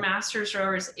your masters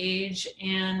rowers age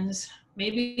and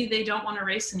maybe they don't want to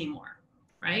race anymore,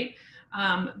 right?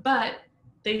 But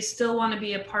they still want to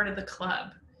be a part of the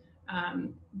club.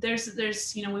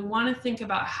 We want to think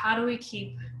about how do we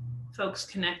keep folks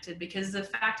connected, because the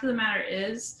fact of the matter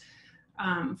is,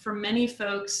 for many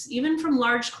folks, even from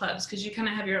large clubs, because you kind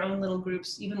of have your own little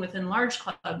groups, even within large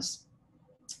clubs,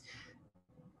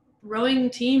 rowing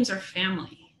teams are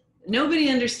family. Nobody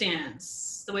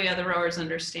understands the way other rowers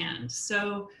understand.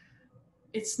 So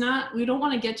we don't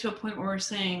want to get to a point where we're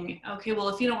saying, okay, well,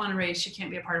 if you don't want to race, you can't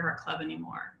be a part of our club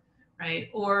anymore, right?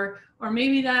 Or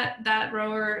maybe that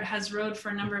rower has rowed for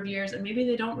a number of years and maybe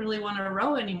they don't really want to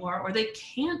row anymore, or they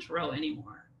can't row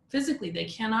anymore. Physically, they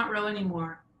cannot row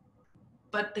anymore,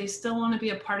 but they still want to be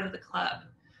a part of the club.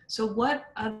 So what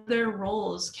other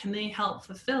roles can they help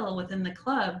fulfill within the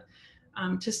club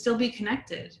to still be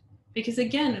connected? Because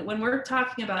again, when we're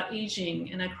talking about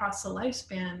aging and across the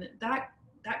lifespan, that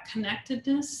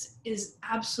connectedness is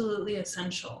absolutely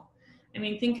essential. I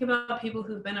mean, think about people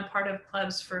who've been a part of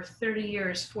clubs for 30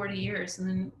 years, 40 years,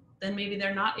 and then maybe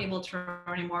they're not able to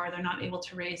row anymore, or they're not able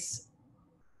to race.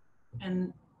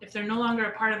 And if they're no longer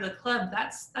a part of the club,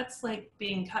 that's like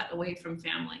being cut away from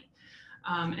family.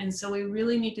 And so we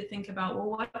really need to think about, well,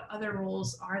 what other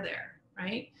roles are there,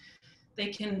 right? They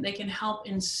can help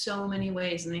in so many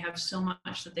ways, and they have so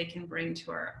much that they can bring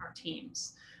to our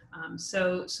teams.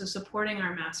 So supporting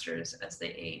our masters as they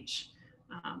age.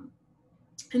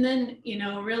 And then, you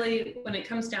know, really when it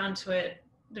comes down to it,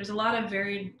 there's a lot of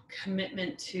varied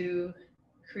commitment to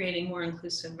creating more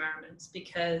inclusive environments,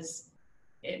 because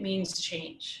it means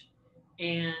change.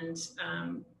 And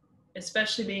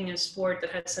especially being a sport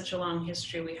that has such a long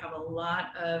history, we have a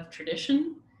lot of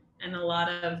tradition and a lot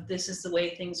of this is the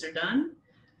way things are done.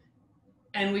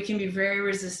 And we can be very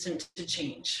resistant to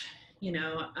change, you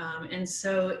know, and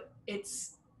so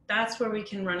that's where we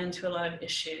can run into a lot of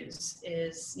issues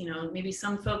is, you know, maybe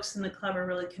some folks in the club are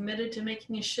really committed to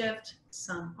making a shift,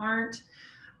 some aren't.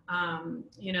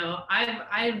 You know, I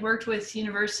had worked with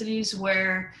universities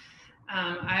where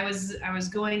I was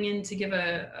going in to give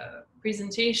a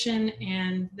presentation,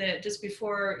 and that just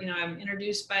before, you know, I'm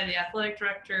introduced by the athletic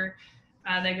director,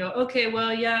 they go, okay,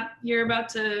 well, yeah, you're about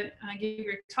to give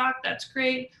your talk. That's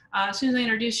great. As soon as I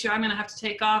introduce you, I'm going to have to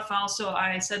take off. Also,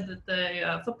 I said that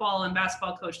the football and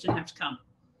basketball coach didn't have to come.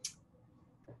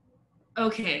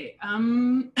 Okay,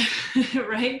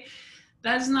 right?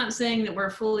 That's not saying that we're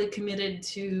fully committed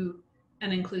to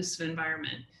an inclusive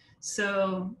environment.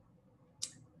 So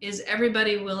is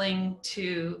everybody willing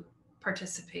to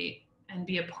participate and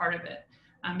be a part of it?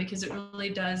 Because it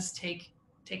really does take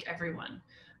everyone.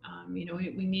 You know,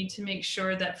 we need to make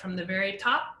sure that from the very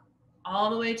top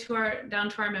all the way to down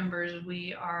to our members,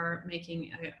 we are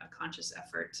making a conscious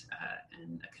effort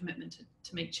and a commitment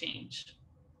to make change.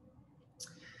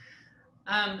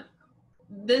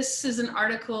 This is an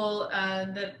article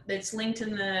that's linked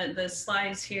in the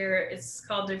slides here. It's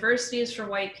called "Diversity is for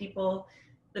White People: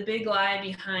 The Big Lie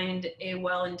Behind a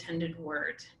Well-Intended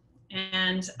Word."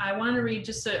 And I want to read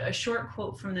just a short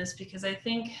quote from this, because I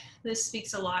think this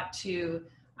speaks a lot to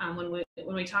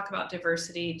when we talk about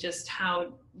diversity, just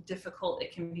how difficult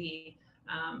it can be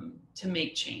to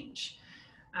make change.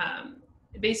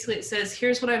 Basically, it says,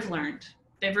 here's what I've learned.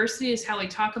 Diversity is how we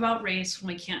talk about race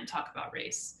when we can't talk about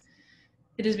race.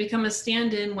 It has become a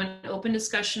stand-in when open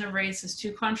discussion of race is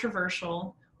too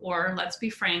controversial, or, let's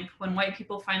be frank, when white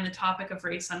people find the topic of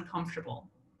race uncomfortable.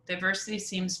 Diversity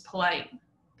seems polite,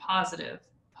 positive,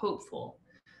 hopeful.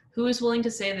 Who is willing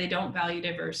to say they don't value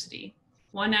diversity?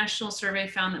 One national survey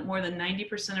found that more than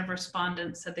 90% of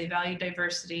respondents said they value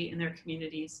diversity in their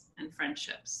communities and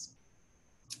friendships.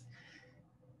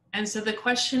 And so the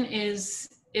question is,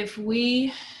 if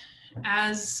we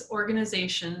as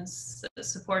organizations that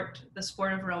support the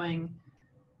sport of rowing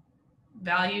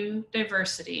value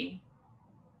diversity,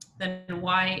 then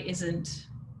why isn't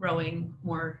rowing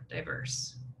more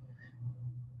diverse,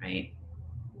 right?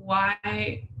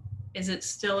 Why is it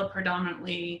still a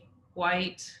predominantly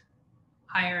white,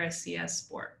 higher SCS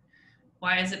sport?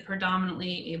 Why is it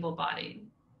predominantly able-bodied,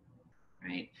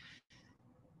 right?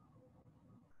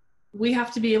 We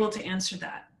have to be able to answer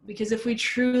that, because if we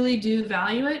truly do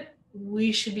value it,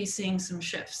 we should be seeing some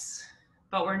shifts,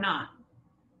 but we're not.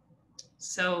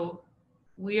 So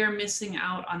we are missing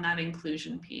out on that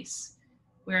inclusion piece.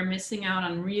 We are missing out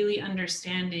on really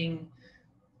understanding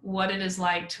what it is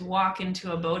like to walk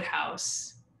into a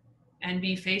boathouse and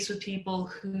be faced with people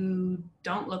who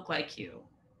don't look like you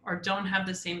or don't have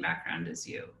the same background as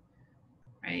you,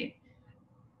 right?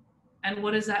 And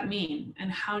what does that mean?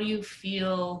 And how do you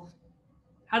feel?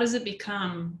 How does it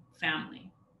become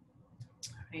family,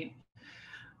 right?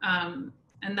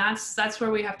 And that's where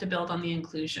we have to build on the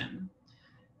inclusion.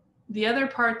 The other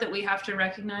part that we have to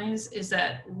recognize is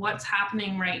that what's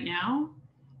happening right now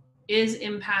is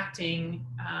impacting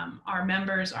our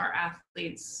members, our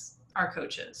athletes, our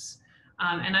coaches.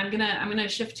 And I'm gonna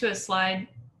shift to a slide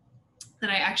that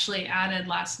I actually added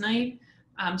last night.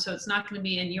 So it's not going to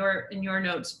be in your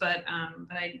notes, but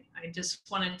I just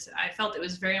wanted to, I felt it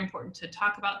was very important to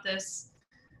talk about this.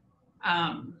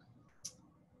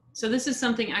 So this is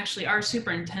something actually our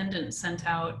superintendent sent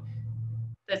out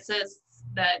that says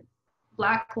that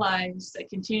Black lives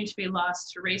that continue to be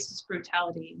lost to racist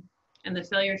brutality, and the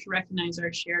failure to recognize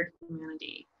our shared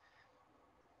humanity.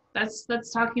 That's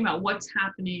talking about what's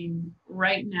happening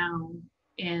right now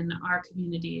in our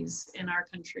communities, in our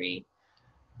country.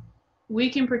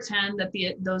 We can pretend that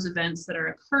those events that are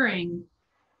occurring,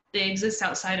 they exist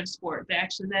outside of sport. They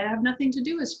have nothing to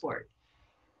do with sport.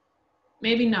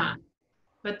 Maybe not,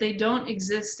 but they don't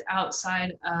exist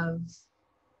outside of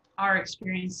our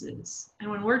experiences.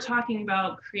 And when we're talking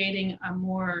about creating a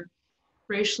more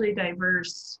racially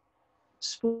diverse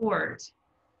sport,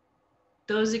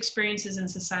 those experiences in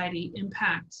society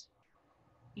impact,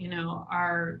 you know,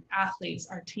 our athletes,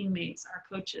 our teammates, our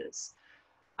coaches.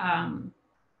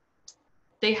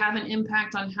 They have an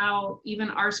impact on how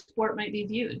even our sport might be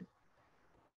viewed,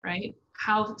 right?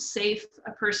 How safe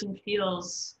a person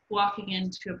feels walking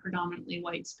into a predominantly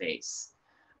white space,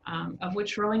 of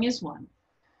which rowing is one.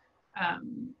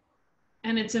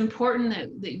 And it's important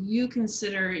that you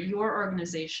consider your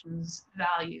organization's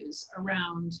values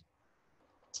around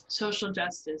social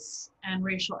justice and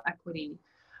racial equity,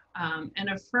 and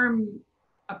affirm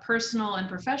a personal and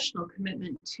professional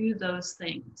commitment to those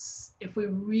things if we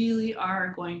really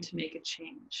are going to make a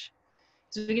change.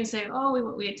 So we can say,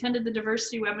 oh, we attended the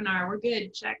diversity webinar, we're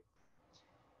good, check.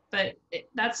 But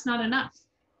that's not enough,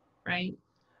 right?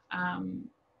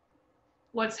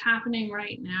 What's happening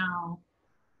right now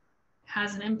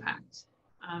has an impact.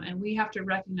 And we have to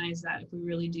recognize that if we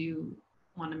really do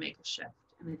want to make a shift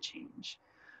and a change.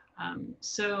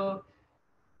 So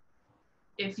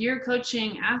if you're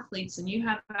coaching athletes and you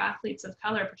have athletes of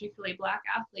color, particularly Black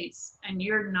athletes, and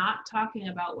you're not talking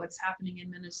about what's happening in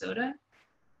Minnesota,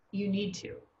 you need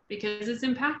to, because it's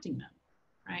impacting them,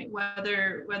 right?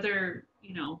 Whether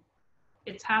you know,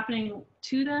 it's happening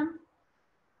to them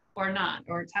or not,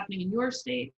 or it's happening in your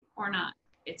state or not,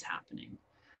 it's happening.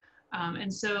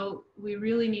 And so we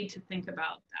really need to think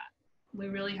about that. We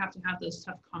really have to have those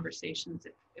tough conversations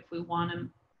if we want to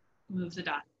move the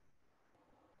dial.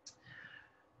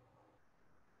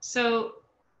 So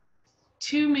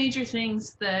two major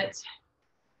things that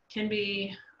can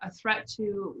be a threat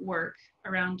to work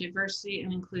around diversity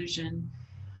and inclusion.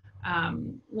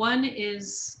 One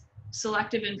is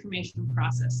selective information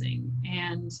processing.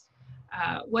 And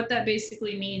what that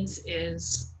basically means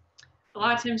is a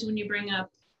lot of times when you bring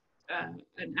up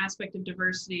an aspect of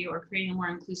diversity or creating a more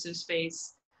inclusive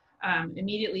space,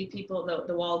 immediately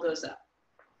the wall goes up.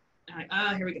 Like,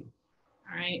 oh, here we go.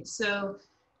 All right, so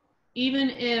even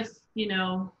if, you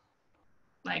know,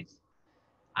 like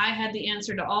I had the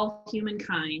answer to all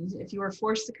humankind, if you were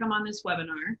forced to come on this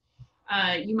webinar,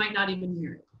 you might not even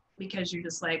hear it because you're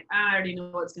just like, I already know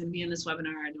what's going to be in this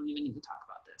webinar. I don't even need to talk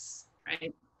about this,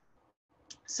 right?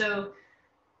 So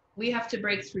we have to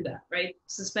break through that, right?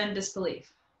 Suspend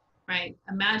disbelief, right?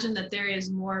 Imagine that there is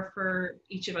more for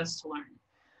each of us to learn.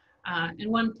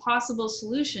 And one possible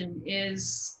solution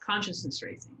is consciousness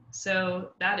raising. So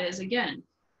that is, again,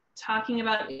 talking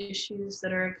about issues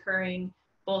that are occurring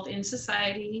both in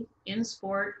society, in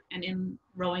sport, and in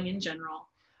rowing in general,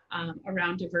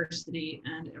 around diversity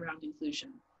and around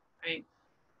inclusion, right?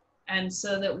 And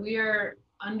so that we are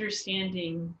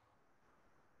understanding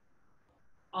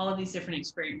all of these different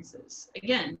experiences.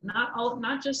 Again,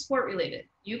 not just sport related.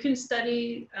 You can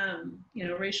study, you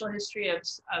know, racial history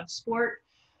of sport,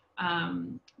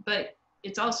 but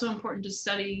it's also important to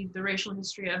study the racial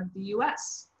history of the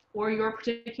US or your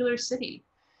particular city.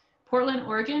 Portland,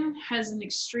 Oregon has an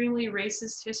extremely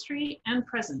racist history and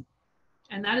present,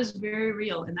 and that is very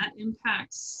real, and that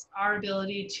impacts our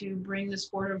ability to bring the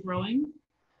sport of rowing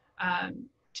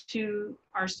to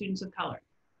our students of color.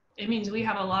 It means we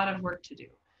have a lot of work to do,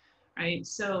 right?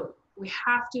 So we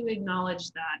have to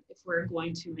acknowledge that if we're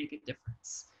going to make a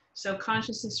difference. So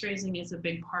consciousness raising is a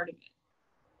big part of it.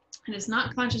 And it's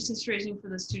not consciousness raising for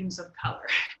the students of color.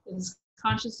 It is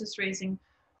consciousness raising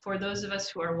for those of us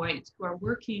who are white, who are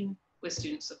working with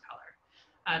students of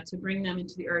color, to bring them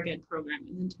into the ERG-ED program,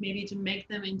 and then maybe to make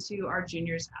them into our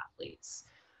juniors athletes,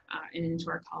 and into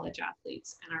our college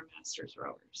athletes and our masters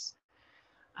rowers.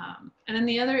 And then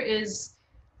the other is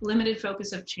limited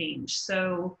focus of change.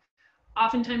 So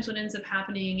oftentimes what ends up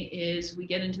happening is we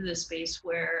get into this space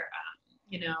where,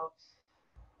 you know,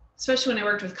 especially when I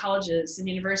worked with colleges and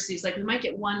universities, like we might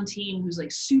get one team who's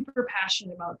like super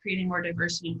passionate about creating more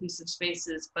diverse and inclusive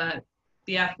spaces, but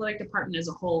the athletic department as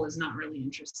a whole is not really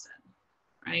interested,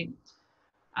 right?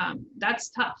 That's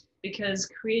tough because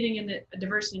creating a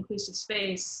diverse and inclusive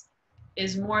space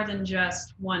is more than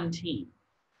just one team,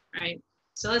 right?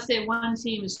 So let's say one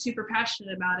team is super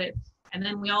passionate about it, and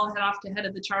then we all head off to Head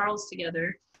of the Charles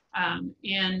together,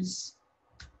 and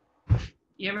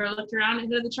You ever looked around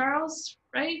ahead of the Charles,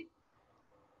 right?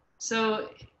 So,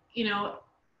 you know,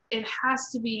 it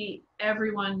has to be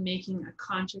everyone making a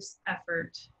conscious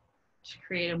effort to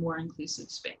create a more inclusive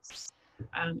space.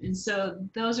 And so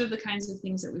those are the kinds of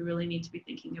things that we really need to be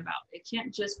thinking about. It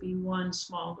can't just be one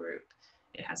small group.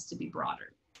 It has to be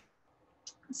broader.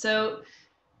 So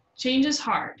change is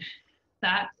hard.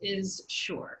 That is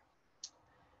sure.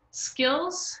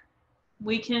 Skills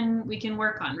we can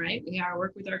work on, right? We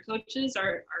work with our coaches.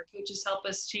 Our coaches help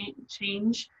us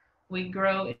change. We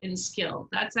grow in skill.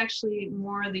 That's actually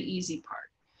more the easy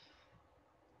part.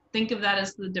 Think of that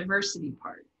as the diversity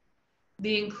part.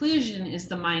 The inclusion is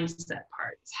the mindset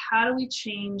part. It's how do we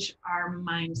change our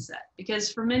mindset?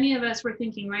 Because for many of us, we're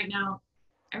thinking right now,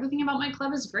 everything about my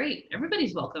club is great.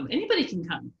 Everybody's welcome. Anybody can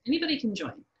come. Anybody can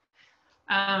join.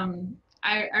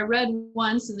 I read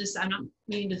once, and this, I'm not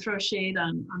meaning to throw shade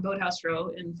on Boathouse Row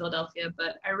in Philadelphia,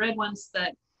 but I read once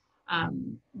that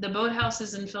the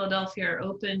boathouses in Philadelphia are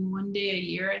open one day a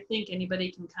year. I think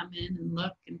anybody can come in and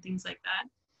look and things like that.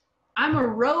 I'm a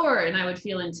rower, and I would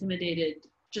feel intimidated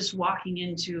just walking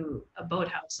into a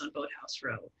boathouse on Boathouse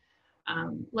Row,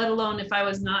 let alone if I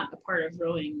was not a part of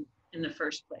rowing in the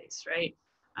first place, right?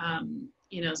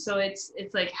 You know, so it's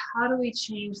like, how do we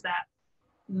change that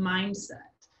mindset?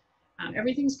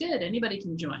 Everything's good, anybody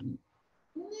can join.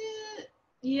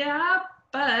 Yeah,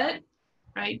 but,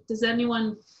 right, does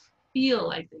anyone feel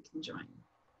like they can join?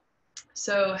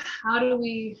 So how do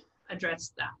we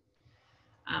address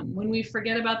that? When we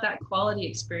forget about that quality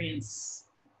experience,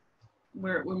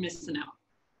 we're missing out.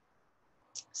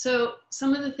 So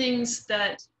some of the things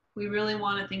that we really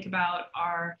want to think about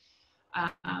are,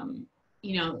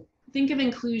 you know, think of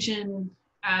inclusion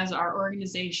as our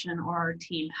organization or our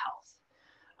team health.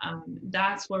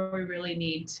 That's where we really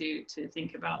need to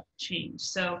think about change.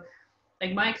 So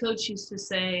like my coach used to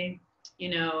say, you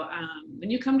know, when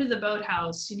you come to the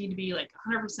boathouse, you need to be like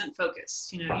 100%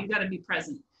 focused. You know, you got to be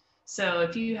present. So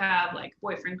if you have like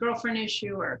boyfriend-girlfriend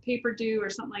issue or a paper due or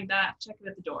something like that, check it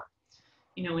at the door.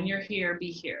 You know, when you're here,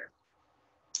 be here.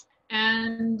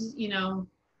 And, you know,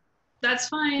 that's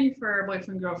fine for a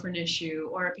boyfriend-girlfriend issue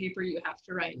or a paper you have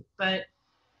to write. But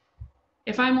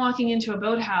if I'm walking into a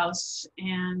boathouse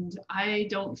and I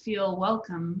don't feel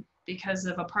welcome because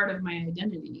of a part of my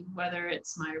identity, whether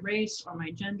it's my race or my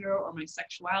gender or my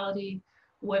sexuality,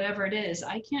 whatever it is,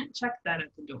 I can't check that at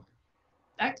the door.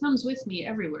 That comes with me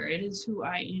everywhere. It is who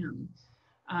I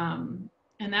am.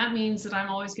 And that means that I'm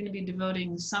always going to be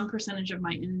devoting some percentage of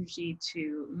my energy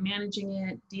to managing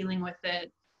it, dealing with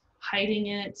it, hiding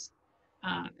it.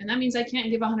 And that means I can't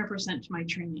give 100% to my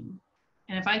training.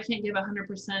 And if I can't give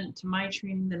 100% to my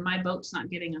training, then my boat's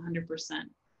not getting 100%,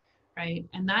 right?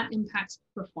 And that impacts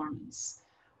performance.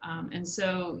 And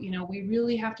so, you know, we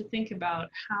really have to think about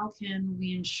how can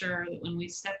we ensure that when we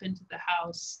step into the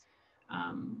house,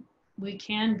 we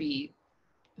can be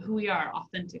who we are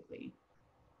authentically.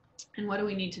 And what do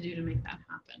we need to do to make that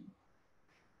happen?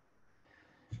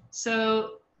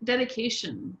 So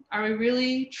dedication. Are we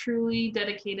really, truly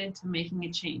dedicated to making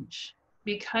a change?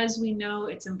 Because we know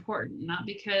it's important, not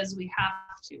because we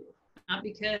have to, not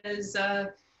because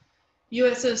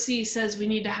USOC says we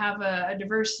need to have a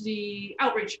diversity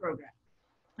outreach program.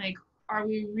 Like, are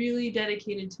we really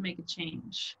dedicated to make a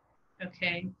change?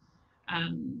 Okay.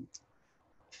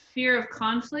 Fear of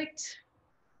conflict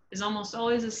is almost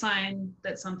always a sign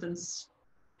that something's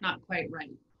not quite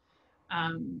right.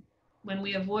 When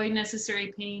we avoid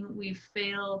necessary pain, we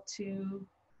fail to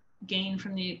gain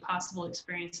from the possible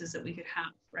experiences that we could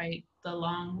have, right? The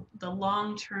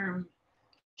long-term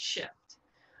shift.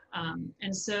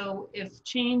 And so if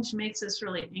change makes us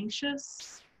really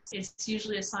anxious, it's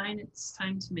usually a sign it's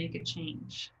time to make a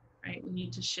change, right? We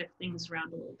need to shift things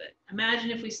around a little bit.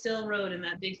 Imagine if we still rode in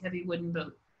that big heavy wooden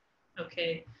boat,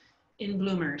 okay, in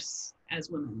bloomers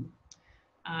as women.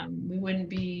 We wouldn't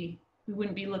be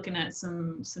looking at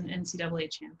some NCAA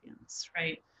champions,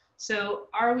 right? So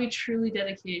are we truly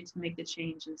dedicated to make the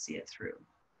change and see it through?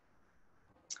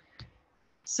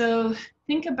 So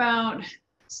think about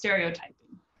stereotyping,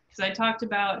 because I talked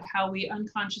about how we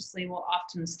unconsciously will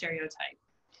often stereotype.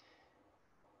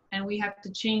 And we have to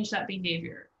change that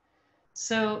behavior.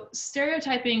 So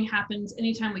stereotyping happens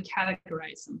anytime we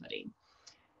categorize somebody.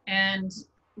 And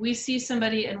we see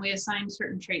somebody and we assign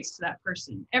certain traits to that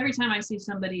person. Every time I see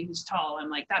somebody who's tall, I'm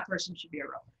like, that person should be a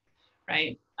rower,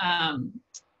 right?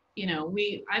 You know,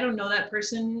 I don't know that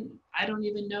person. I don't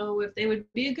even know if they would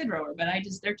be a good rower, but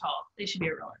they're tall. They should be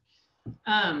a rower.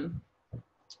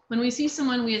 When we see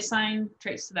someone, we assign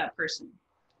traits to that person,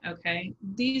 okay?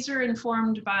 These are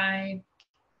informed by,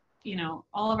 you know,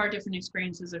 all of our different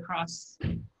experiences across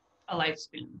a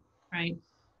lifespan, right?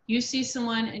 You see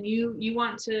someone and you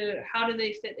want to, how do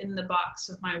they fit in the box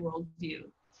of my worldview?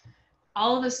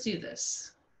 All of us do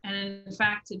this. And in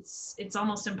fact, it's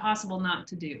almost impossible not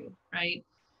to do, right?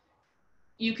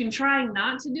 You can try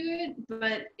not to do it,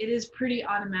 but it is pretty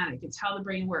automatic. It's how the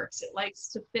brain works. It likes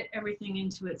to fit everything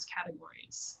into its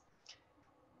categories.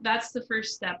 That's the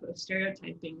first step of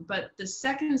stereotyping. But the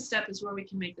second step is where we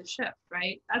can make the shift,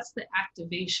 right? That's the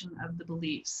activation of the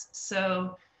beliefs.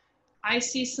 So I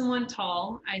see someone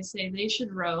tall, I say they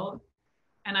should row,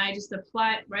 and I just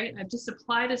apply, right? I've just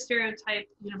applied a stereotype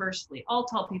universally. All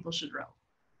tall people should row.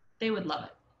 They would love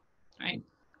it, right?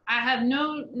 I have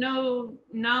no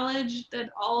knowledge that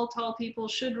all tall people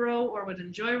should row or would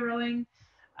enjoy rowing.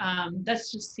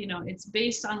 That's just, it's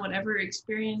based on whatever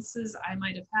experiences I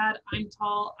might have had. I'm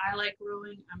tall, I like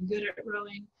rowing, I'm good at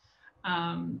rowing.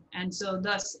 And so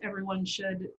thus everyone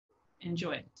should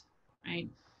enjoy it, right?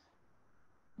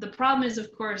 The problem is,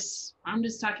 of course, I'm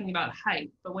just talking about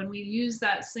height, but when we use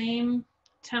that same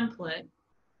template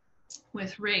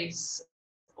with race,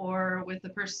 or with the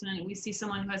person, we see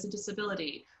someone who has a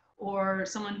disability, or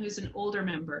someone who's an older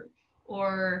member,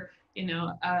 or,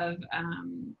 of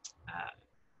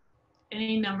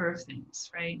any number of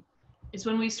things, right? It's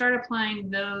when we start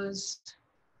applying those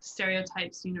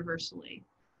stereotypes universally,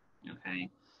 okay,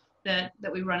 that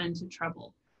we run into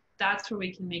trouble. That's where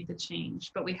we can make the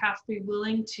change, but we have to be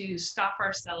willing to stop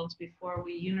ourselves before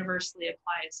we universally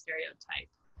apply a stereotype.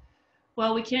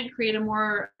 Well, we can't create a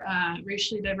more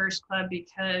racially diverse club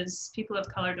because people of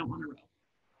color don't want to row.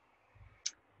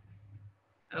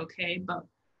 Okay, but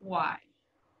why,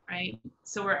 right?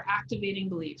 So we're activating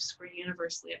beliefs, we're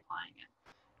universally applying it,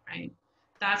 right?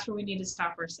 That's where we need to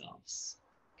stop ourselves,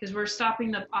 because we're stopping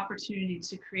the opportunity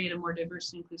to create a more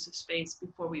diverse and inclusive space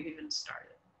before we've even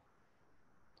started.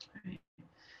 Right.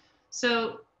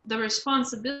 So the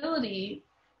responsibility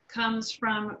comes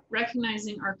from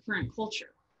recognizing our current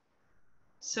culture.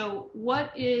 So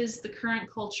what is the current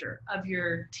culture of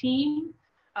your team,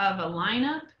 of a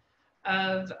lineup,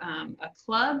 of a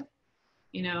club,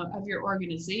 of your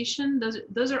organization?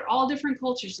 Those are all different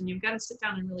cultures, and you've got to sit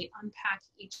down and really unpack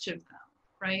each of them,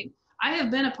 right? I have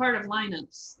been a part of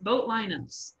lineups, boat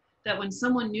lineups, that when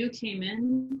someone new came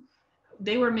in,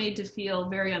 they were made to feel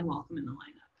very unwelcome in the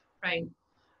lineup, right?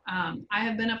 I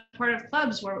have been a part of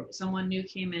clubs where someone new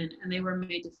came in and they were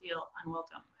made to feel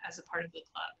unwelcome as a part of the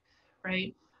club,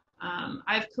 right?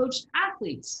 I've coached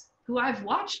athletes who I've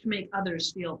watched make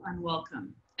others feel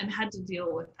unwelcome and had to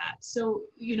deal with that. So,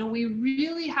 we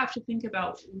really have to think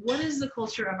about what is the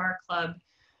culture of our club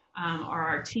or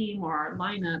our team or our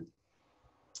lineup,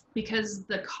 because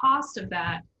the cost of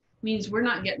that means we're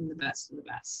not getting the best of the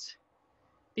best.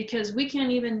 Because we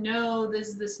can't even know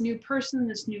this new person,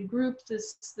 this new group,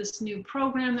 this new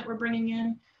program that we're bringing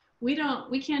in. We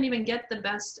can't even get the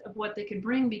best of what they could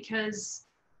bring, because,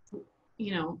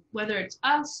 whether it's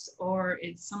us or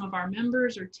it's some of our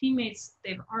members or teammates,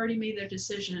 they've already made their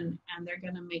decision and they're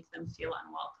going to make them feel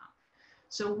unwelcome.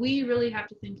 So we really have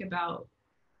to think about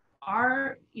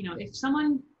if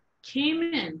someone came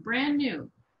in brand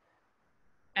new,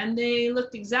 and they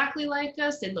looked exactly like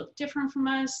us, they looked different from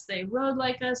us, they rode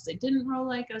like us, they didn't row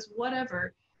like us,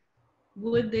 whatever,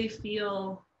 would they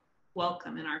feel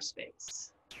welcome in our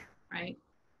space, right?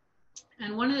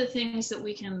 And one of the things that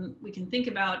we can think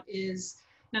about is,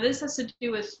 now this has to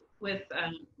do with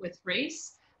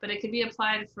race, but it could be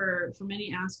applied for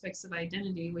many aspects of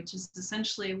identity, which is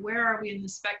essentially, where are we in the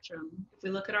spectrum? If we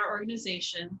look at our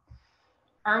organization,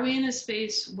 are we in a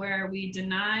space where we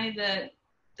deny that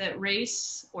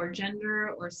race or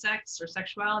gender or sex or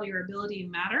sexuality or ability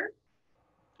matter,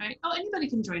 right? Oh, anybody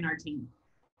can join our team.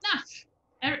 Nah,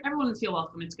 everyone would feel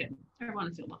welcome. It's good. Everyone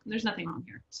would feel welcome. There's nothing wrong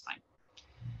here. It's fine.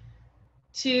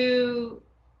 To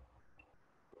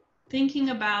thinking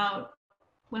about,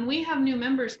 when we have new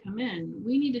members come in,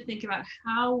 we need to think about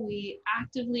how we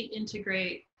actively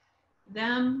integrate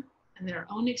them and their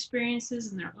own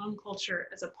experiences and their own culture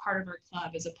as a part of our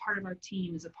club, as a part of our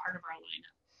team, as a part of our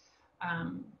lineup.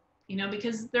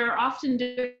 Because there are often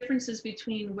differences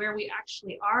between where we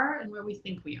actually are and where we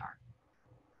think we are.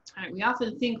 Right? We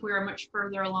often think we are much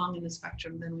further along in the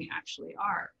spectrum than we actually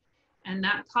are. And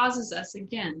that causes us,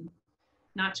 again,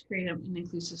 not to create an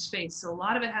inclusive space. So a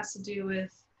lot of it has to do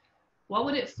with, what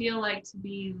would it feel like to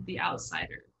be the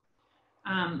outsider?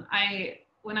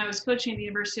 When I was coaching at the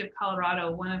University of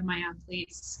Colorado, one of my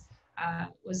athletes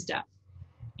was deaf.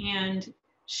 And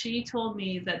she told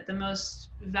me that the most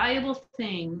valuable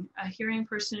thing a hearing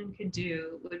person could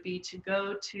do would be to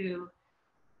go to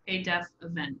a deaf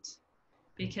event,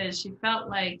 because she felt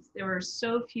like there were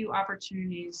so few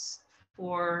opportunities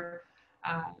for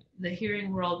the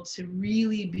hearing world to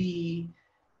really be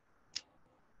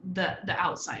the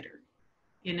outsider,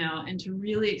 you know, and to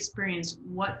really experience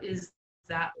what is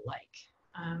that like.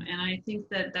 And I think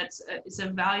that it's a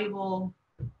valuable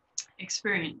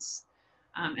experience.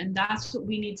 And that's what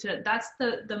we need to, that's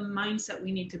the mindset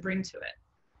we need to bring to it.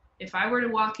 If I were to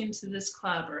walk into this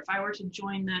club, or if I were to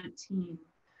join that team,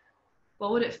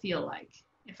 what would it feel like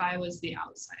if I was the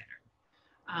outsider?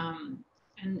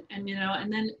 And you know,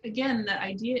 and then again, the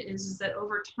idea is that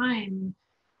over time,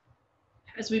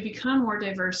 as we become more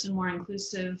diverse and more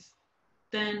inclusive,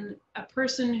 then a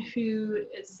person who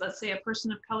is, let's say, a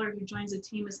person of color who joins a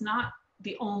team is not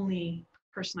the only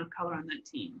person of color on that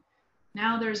team.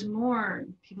 Now there's more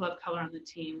people of color on the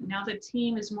team. Now the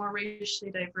team is more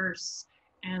racially diverse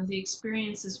and the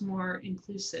experience is more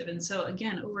inclusive. And so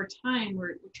again, over time,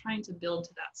 we're trying to build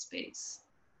to that space.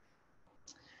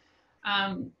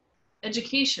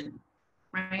 Education,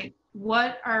 right?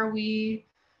 What are we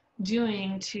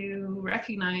doing to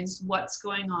recognize what's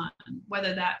going on,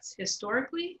 whether that's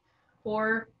historically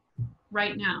or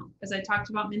right now? As I talked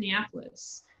about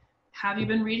Minneapolis, have you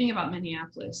been reading about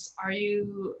Minneapolis? Are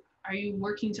you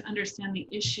working to understand the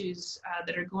issues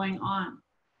that are going on,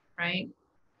 right?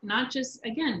 Not just,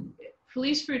 again,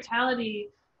 police brutality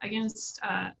against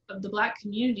the Black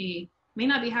community may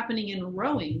not be happening in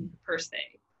rowing per se,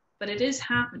 but it is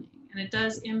happening, and it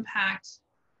does impact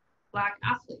Black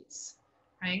athletes,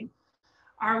 right?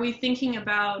 Are we thinking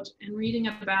about and reading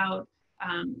about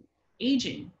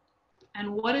aging,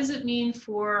 and what does it mean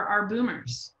for our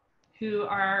boomers who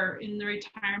are in the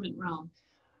retirement realm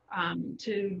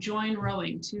to join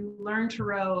rowing, to learn to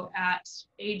row at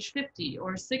age 50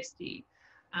 or 60?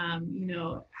 You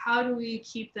know, how do we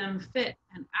keep them fit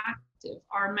and active?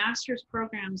 Our master's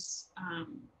programs,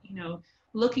 you know,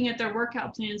 looking at their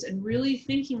workout plans and really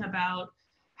thinking about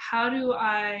how do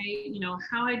I, you know,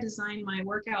 how I design my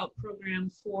workout program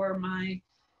for my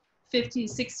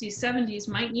 50s, 60s, 70s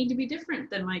might need to be different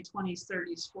than my 20s,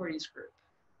 30s, 40s group,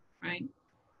 right?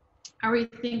 Are we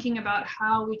thinking about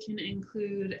how we can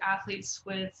include athletes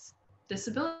with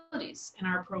disabilities in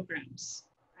our programs,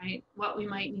 right? What we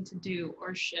might need to do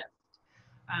or shift.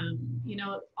 You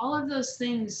know, all of those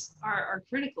things are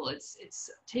critical. It's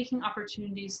taking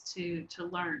opportunities to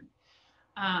learn.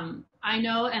 I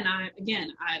know, and I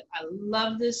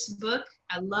love this book.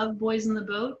 I love Boys in the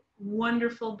Boat.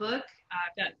 Wonderful book.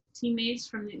 I've got teammates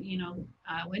from the, you know,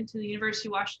 went to the University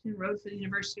of Washington, rowed for the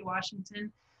University of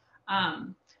Washington.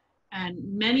 And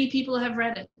many people have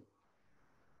read it.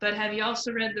 But have you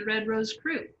also read The Red Rose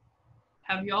Crew?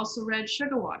 Have you also read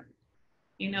Sugar Water?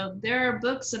 You know, there are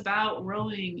books about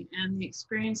rowing and the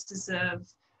experiences of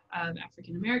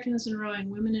African Americans in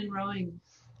rowing, women in rowing.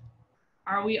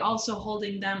 Are we also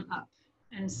holding them up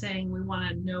and saying we want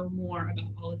to know more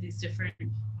about all of these different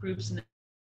groups and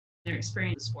their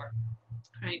experiences for?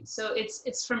 Right. So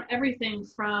it's from everything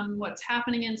from what's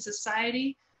happening in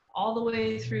society all the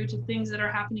way through to things that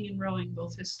are happening in rowing,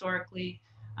 both historically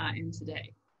and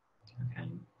today. Okay.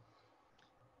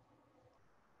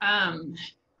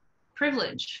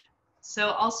 Privilege. So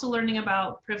also learning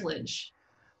about privilege.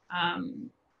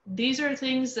 These are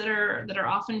things that are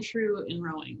often true in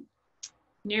rowing.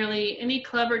 Nearly any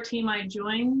club or team I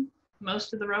join,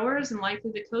 most of the rowers and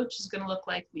likely the coach is going to look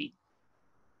like me.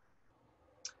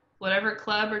 Whatever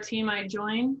club or team I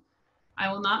join,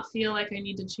 I will not feel like I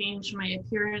need to change my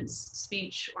appearance,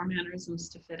 speech, or mannerisms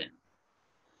to fit in.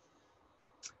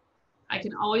 I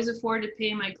can always afford to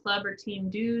pay my club or team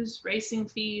dues, racing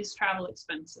fees, travel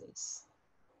expenses.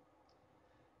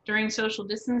 During social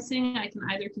distancing, I can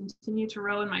either continue to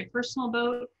row in my personal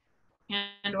boat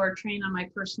and or train on my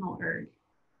personal erg.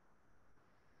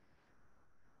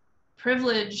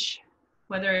 Privilege,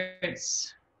 whether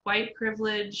it's white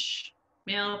privilege,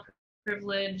 male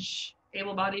privilege,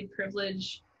 able-bodied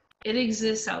privilege, it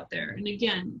exists out there. And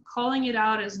again, calling it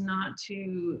out is not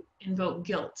to invoke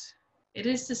guilt. It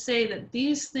is to say that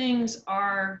these things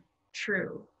are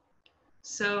true.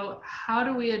 So how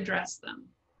do we address them?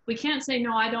 We can't say,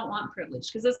 no, I don't want privilege,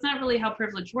 because that's not really how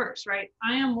privilege works, right?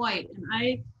 I am white and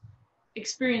I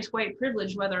experience white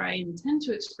privilege, whether I intend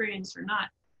to experience or not.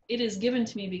 It is given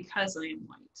to me because I am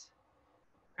white,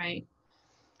 right?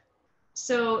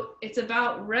 So it's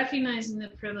about recognizing the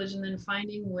privilege and then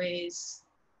finding ways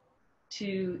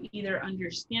to either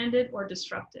understand it or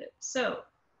disrupt it. So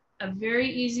a very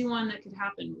easy one that could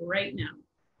happen right now.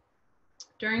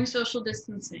 During social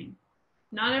distancing,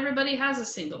 not everybody has a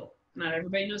single. Not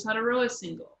everybody knows how to row a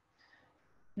single.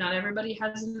 Not everybody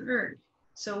has an erg.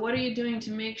 So what are you doing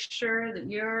to make sure that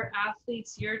your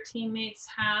athletes, your teammates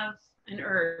have an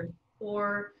erg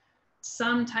or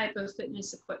some type of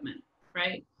fitness equipment?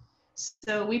 right?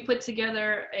 So we put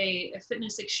together a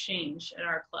fitness exchange at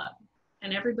our club,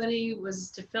 and everybody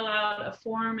was to fill out a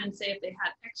form and say if they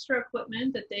had extra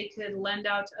equipment that they could lend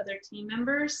out to other team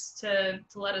members to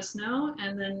let us know,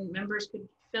 and then members could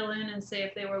fill in and say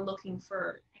if they were looking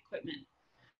for equipment.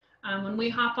 When we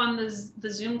hop on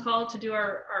the Zoom call to do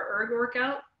our erg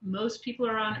workout, most people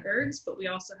are on ergs, but we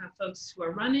also have folks who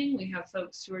are running. We have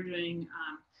folks who are doing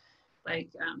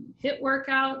HIIT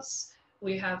workouts.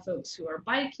 We have folks who are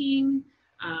biking.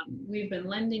 We've been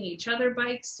lending each other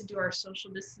bikes to do our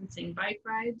social distancing bike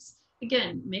rides.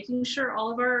 Again, making sure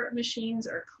all of our machines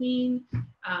are clean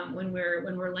when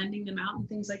we're lending them out and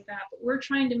things like that. But we're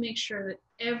trying to make sure that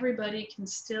everybody can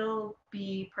still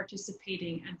be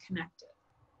participating and connected,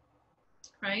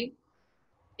 right?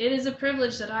 It is a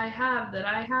privilege that I have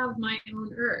my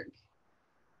own erg.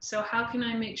 So how can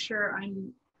I make sure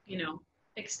I'm,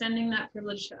 extending that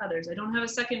privilege to others? I don't have a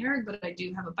second erg, but I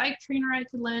do have a bike trainer I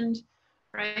could lend,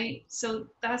 right? So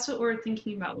that's what we're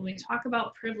thinking about. When we talk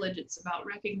about privilege, it's about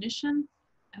recognition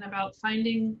and about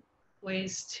finding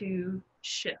ways to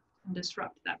shift and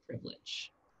disrupt that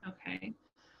privilege, okay?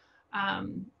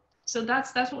 So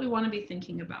that's what we want to be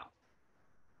thinking about.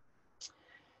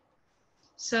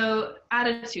 So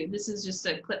attitude, this is just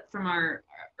a clip from our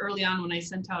early on when I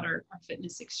sent out our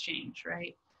fitness exchange,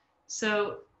 right?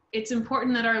 So it's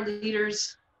important that our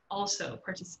leaders also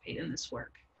participate in this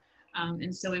work.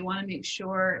 And so we want to make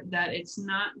sure that it's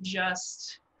not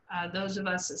just those of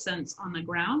us, a sense, on the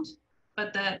ground,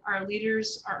 but that our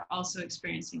leaders are also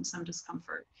experiencing some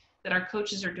discomfort, that our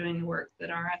coaches are doing the work, that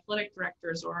our athletic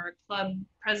directors or our club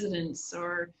presidents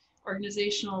or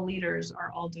organizational leaders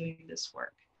are all doing this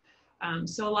work.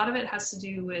 So a lot of it has to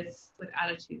do with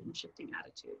attitude and shifting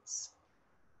attitudes.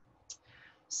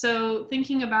 So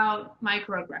thinking about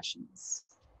microaggressions.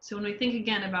 So when we think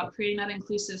again about creating that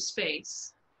inclusive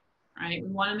space, right, we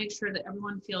want to make sure that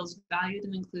everyone feels valued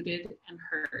and included and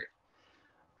heard.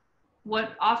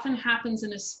 What often happens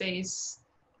in a space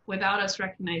without us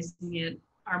recognizing it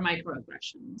are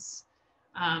microaggressions.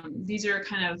 These are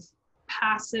kind of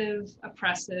passive,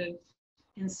 oppressive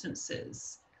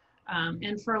instances.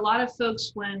 And for a lot of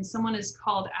folks, when someone is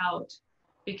called out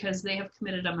because they have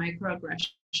committed a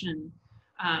microaggression,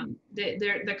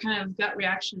 their kind of gut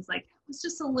reaction is like, it's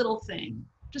just a little thing.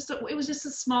 It was just a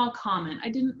small comment. I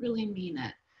didn't really mean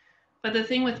it. But the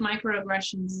thing with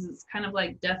microaggressions is it's kind of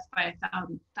like death by a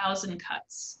thousand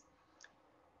cuts.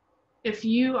 If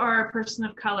you are a person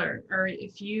of color, or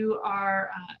if you are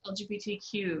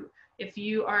LGBTQ, if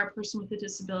you are a person with a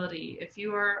disability, if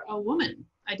you are a woman,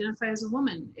 identify as a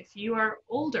woman, if you are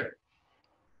older,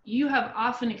 you have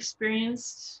often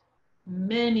experienced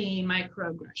many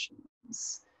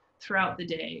microaggressions throughout the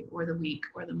day or the week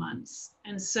or the months.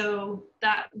 And so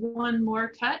that one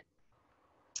more cut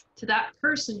to that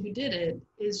person who did it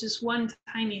is just one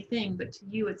tiny thing, but to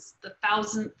you it's the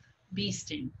 1,000th bee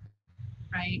sting,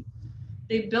 right?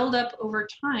 They build up over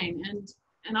time,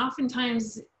 and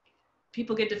oftentimes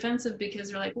people get defensive because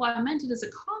they're like, well, I meant it as a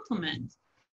compliment,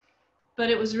 but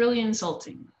it was really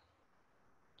insulting,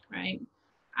 right?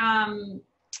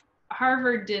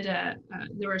 Harvard did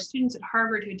there were students at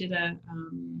Harvard who did a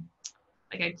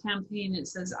campaign that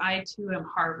says, I too am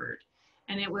Harvard.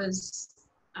 And it was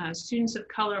students of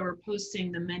color were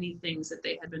posting the many things that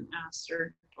they had been asked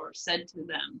or said to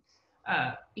them,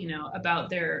 about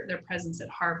their presence at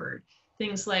Harvard.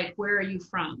 Things like, where are you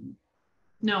from?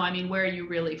 No, I mean, where are you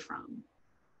really from?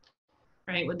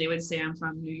 Right? What they would say, I'm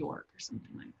from New York or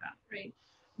something like that, right?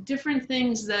 Different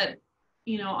things that,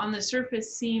 on the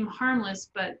surface seem harmless,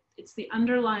 but it's the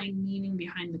underlying meaning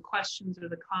behind the questions or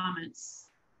the comments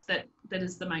that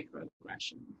is the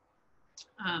microaggression.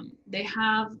 They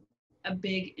have a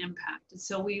big impact. And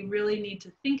so we really need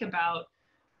to think about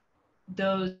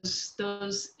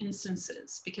those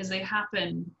instances because they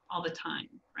happen all the time,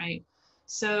 right?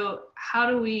 So how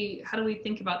do we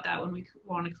think about that when we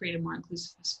want to create a more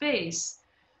inclusive space?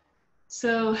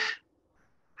 So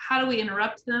how do we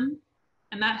interrupt them?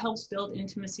 And that helps build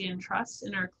intimacy and trust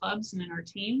in our clubs and in our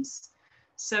teams.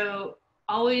 So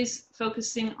always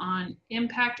focusing on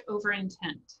impact over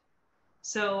intent.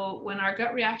 So when our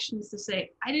gut reaction is to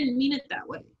say, I didn't mean it that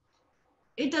way,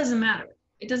 it doesn't matter.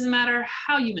 It doesn't matter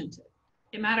how you meant it.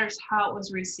 It matters how it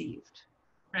was received,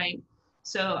 right?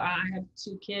 So I have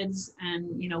 2 kids and,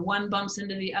 one bumps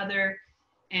into the other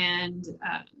and,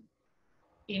 and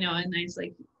I was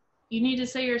like, you need to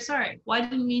say you're sorry. Well, I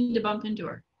didn't mean to bump into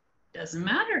her. Doesn't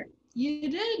matter. You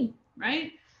did,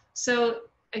 right? So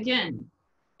again,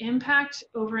 impact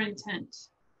over intent.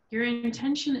 Your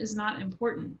intention is not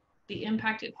important. The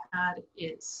impact it had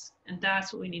is, and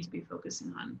that's what we need to be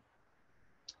focusing on.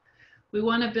 We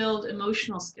want to build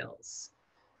emotional skills.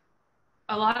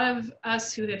 A lot of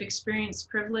us who have experienced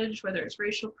privilege, whether it's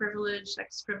racial privilege,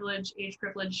 sex privilege, age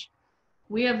privilege,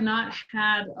 we have not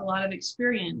had a lot of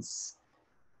experience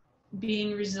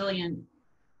being resilient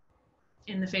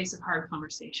in the face of hard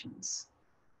conversations.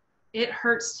 It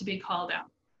hurts to be called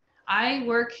out. I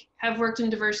have worked in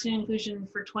diversity and inclusion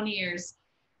for 20 years,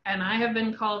 and I have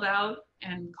been called out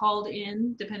and called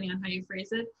in, depending on how you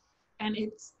phrase it. And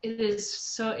it is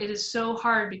so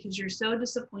hard because you're so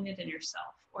disappointed in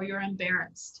yourself or you're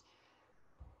embarrassed.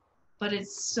 But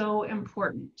it's so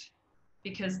important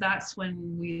because that's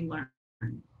when we learn,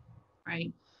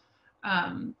 right?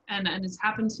 And it's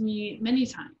happened to me many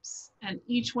times. And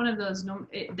each one of those,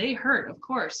 they hurt, of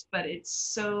course, but it's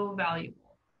so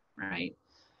valuable, right?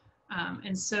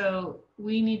 And so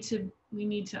we need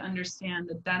to understand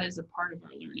that that is a part of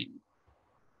our learning.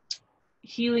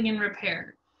 Healing and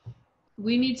repair.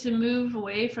 We need to move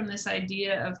away from this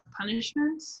idea of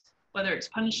punishment, whether it's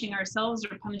punishing ourselves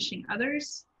or punishing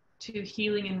others, to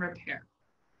healing and repair.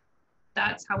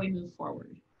 That's how we move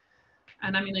forward.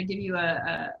 And I'm going to give you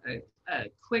a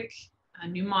quick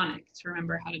mnemonic to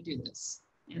remember how to do this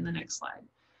in the next slide.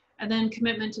 And then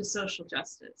commitment to social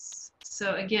justice.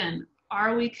 So again,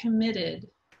 are we committed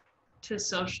to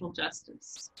social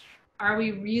justice? Are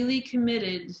we really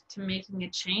committed to making a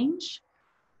change?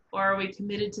 Or are we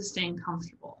committed to staying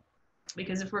comfortable?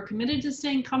 Because if we're committed to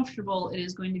staying comfortable, it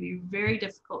is going to be very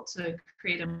difficult to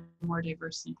create a more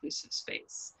diverse and inclusive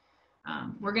space.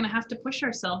 We're going to have to push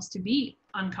ourselves to be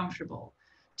uncomfortable,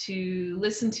 to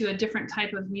listen to a different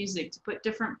type of music, to put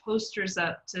different posters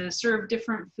up, to serve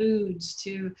different foods,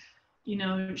 to, you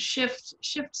know, shift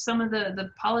some of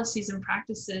the policies and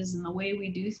practices and the way we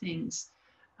do things,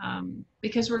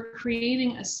 because we're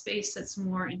creating a space that's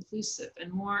more inclusive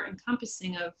and more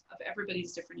encompassing of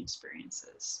everybody's different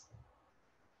experiences.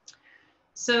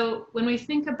 So when we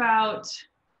think about,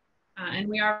 and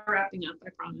we are wrapping up, I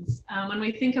promise, when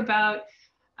we think about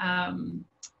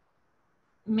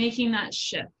making that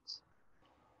shift,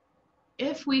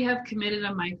 if we have committed a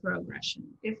microaggression,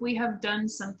 if we have done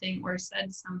something or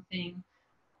said something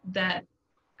that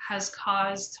has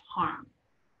caused harm,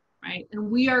 right?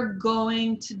 And we are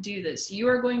going to do this. You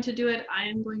are going to do it. I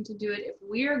am going to do it. If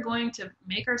we are going to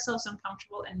make ourselves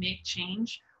uncomfortable and make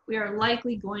change, we are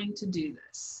likely going to do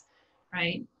this,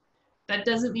 right? That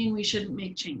doesn't mean we shouldn't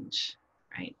make change,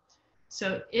 right?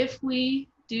 So if we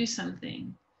do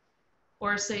something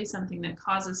or say something that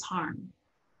causes harm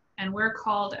and we're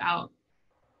called out,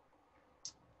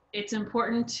 it's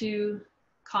important to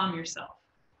calm yourself.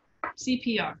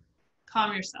 CPR,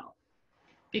 calm yourself,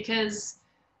 because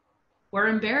we're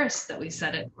embarrassed that we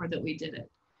said it or that we did it.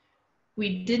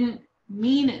 We didn't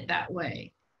mean it that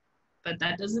way, but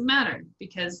that doesn't matter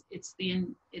because it's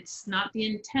not the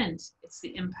intent, it's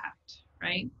the impact,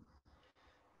 right?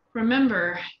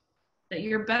 Remember that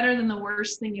you're better than the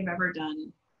worst thing you've ever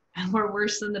done, and we're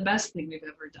worse than the best thing we've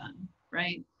ever done,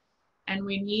 right? And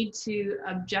we need to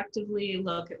objectively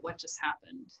look at what just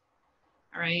happened,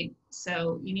 all right?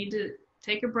 So you need to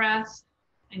take a breath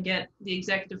and get the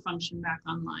executive function back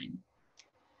online.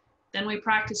 Then we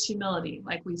practice humility,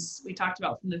 like we talked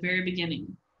about from the very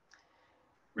beginning.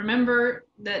 Remember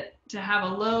that to have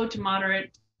a low to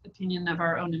moderate opinion of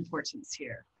our own importance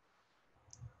here.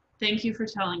 Thank you for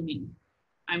telling me.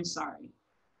 I'm sorry.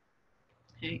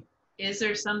 Okay. Is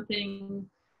there something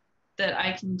that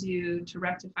I can do to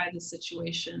rectify the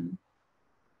situation?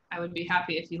 I would be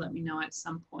happy if you let me know at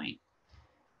some point.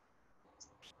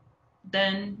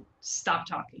 Then stop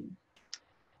talking.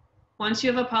 Once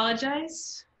you have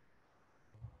apologized,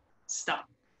 stop.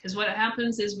 Because what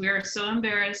happens is we are so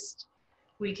embarrassed,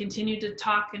 we continue to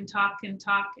talk and talk and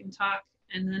talk and talk,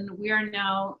 and then we are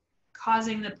now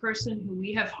causing the person who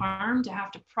we have harmed to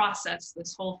have to process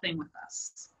this whole thing with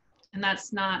us. And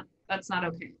that's not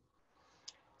okay.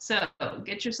 So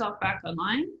get yourself back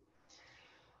online.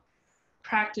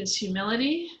 Practice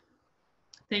humility.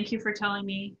 Thank you for telling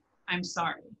me I'm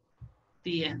sorry.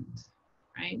 The end,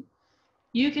 right?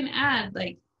 You can add,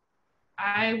 like,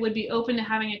 I would be open to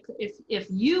having if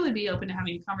you would be open to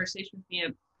having a conversation with me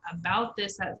about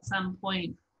this at some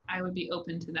point, I would be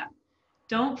open to that.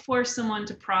 Don't force someone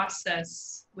to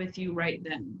process with you right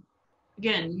then.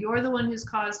 Again, you're the one who's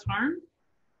caused harm.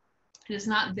 It is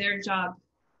not their job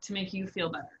to make you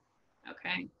feel better,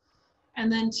 okay?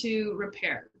 And then to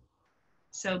repair.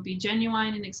 So be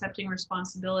genuine in accepting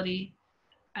responsibility.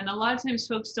 And a lot of times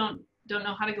folks don't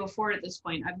know how to go forward at this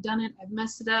point. I've done it, I've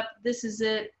messed it up, this is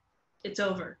it, it's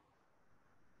over,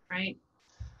 right?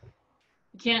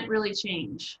 You can't really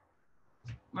change.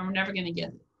 We're never gonna get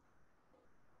it.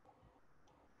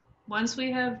 Once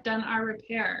we have done our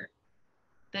repair,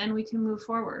 then we can move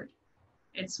forward.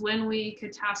 It's when we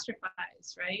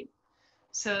catastrophize, right?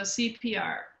 So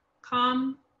CPR,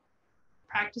 calm,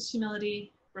 practice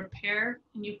humility, repair,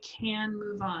 and you can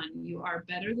move on. You are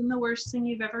better than the worst thing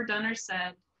you've ever done or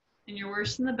said, and you're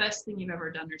worse than the best thing you've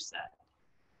ever done or said.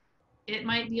 It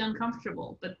might be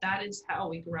uncomfortable, but that is how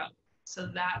we grow. So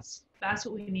that's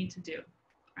what we need to do,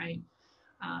 right?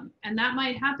 And that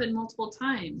might happen multiple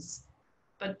times,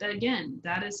 but again,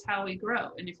 that is how we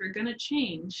grow. And if you're going to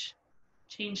change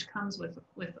comes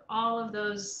with all of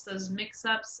those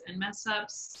mix-ups and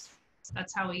mess-ups.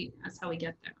 That's how we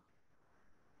get there.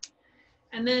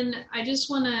 And then I just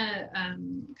want to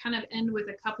kind of end with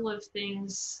a couple of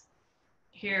things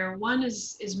here. One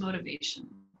is motivation.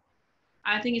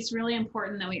 I think it's really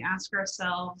important that we ask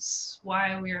ourselves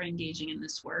why we are engaging in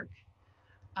this work.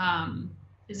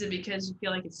 Is it because you feel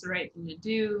like it's the right thing to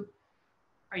do?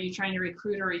 Are you trying to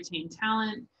recruit or retain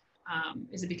talent?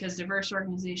 Is it because diverse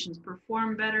organizations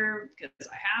perform better because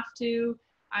I have to?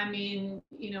 I mean,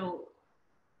 you know,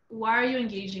 why are you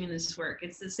engaging in this work?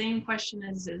 It's the same question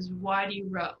as why do you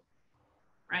row,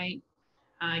 right?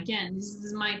 Again, this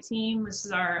is my team. This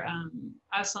is our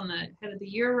us on the head of the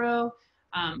year row.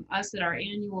 Us at our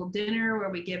annual dinner where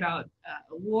we give out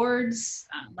awards.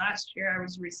 Last year I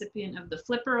was a recipient of the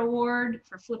Flipper Award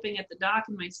for flipping at the dock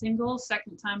in my single,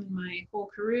 second time in my whole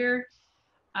career.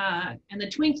 And the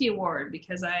Twinkie Award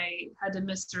because I had to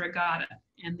miss the regatta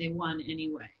and they won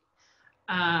anyway.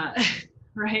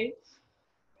 Right?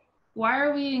 Why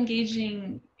are we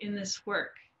engaging in this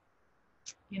work?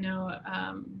 You know,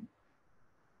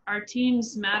 our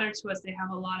teams matter to us. They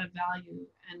have a lot of value.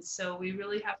 And so we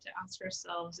really have to ask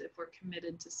ourselves if we're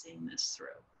committed to seeing this through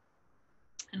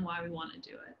and why we want to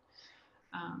do it.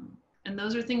 And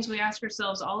those are things we ask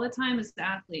ourselves all the time as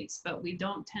athletes, but we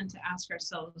don't tend to ask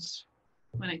ourselves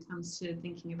when it comes to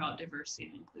thinking about diversity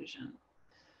and inclusion.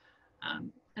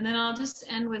 And then I'll just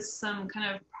end with some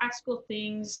kind of practical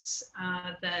things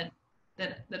that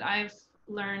I've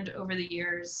learned over the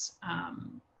years.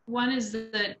 One is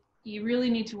that you really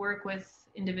need to work with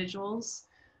individuals.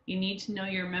 You need to know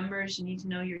your members, you need to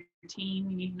know your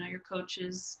team, you need to know your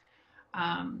coaches,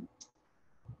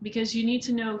 because you need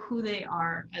to know who they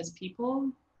are as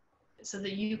people so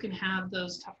that you can have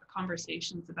those tougher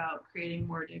conversations about creating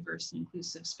more diverse and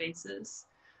inclusive spaces.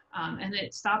 And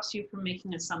it stops you from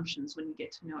making assumptions when you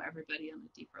get to know everybody on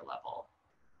a deeper level.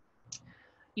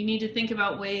 You need to think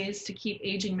about ways to keep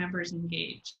aging members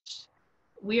engaged.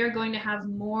 We are going to have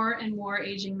more and more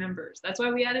aging members. That's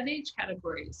why we added age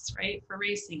categories, right, for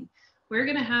racing. We're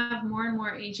going to have more and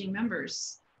more aging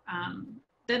members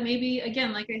that maybe,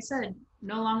 again, like I said,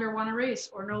 no longer want to race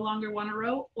or no longer want to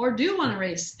row or do want to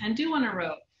race and do want to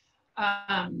row.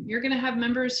 You're going to have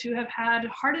members who have had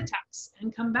heart attacks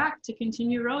and come back to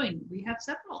continue rowing. We have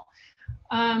several.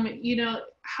 You know,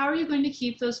 how are you going to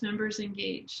keep those members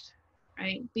engaged,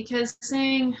 right? Because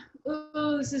saying,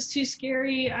 oh, this is too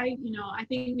scary. I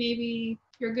think maybe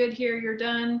you're good here, you're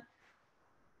done.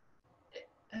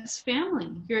 As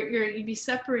family, you'd be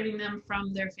separating them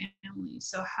from their family.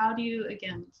 So how do you,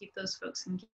 again, keep those folks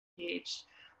engaged?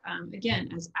 Again,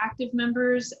 as active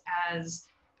members, as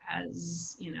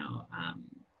you know,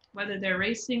 whether they're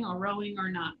racing or rowing or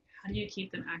not, how do you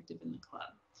keep them active in the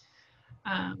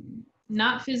club?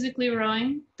 Not physically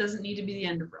rowing doesn't need to be the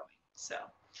end of rowing. So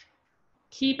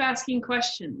keep asking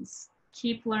questions,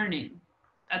 keep learning.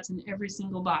 That's in every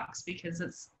single box because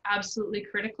it's absolutely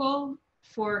critical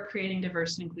for creating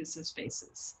diverse and inclusive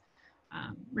spaces.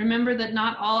 Remember that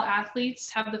not all athletes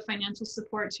have the financial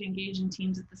support to engage in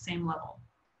teams at the same level.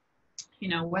 You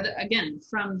know, whether, again,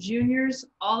 from juniors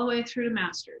all the way through to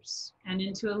masters and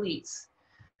into elites.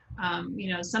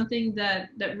 You know, something that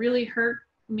really hurt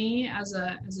me as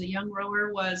a young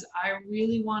rower was I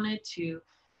really wanted to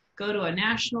go to a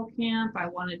national camp. I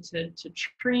wanted to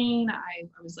train. I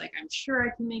was like, I'm sure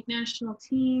I can make national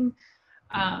team.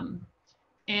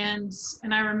 And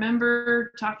I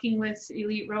remember talking with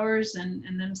elite rowers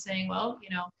and them saying, well,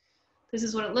 you know, this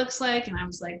is what it looks like. And I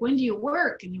was like, when do you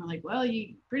work? And you were like, well,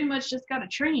 you pretty much just got to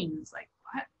train. It's like,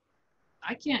 what?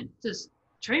 I can't just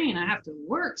train. I have to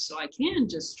work so I can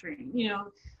just train. You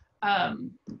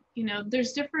know,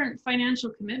 there's different financial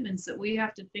commitments that we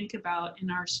have to think about in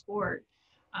our sport.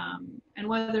 And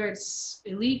whether it's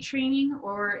elite training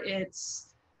or it's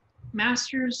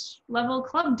master's level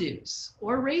club dues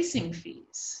or racing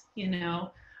fees, you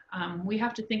know, we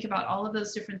have to think about all of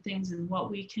those different things and what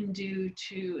we can do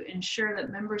to ensure that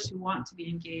members who want to be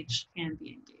engaged can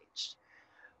be engaged.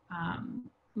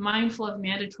 mindful of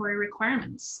mandatory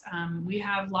requirements. We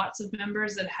have lots of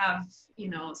members that have,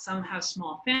 some have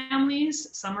small families,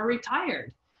 some are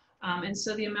retired. And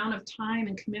so the amount of time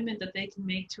and commitment that they can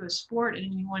make to a sport at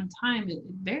any one time, it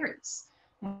varies.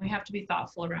 And we have to be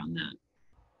thoughtful around that.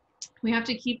 We have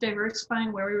to keep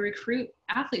diversifying where we recruit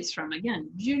athletes from. Again,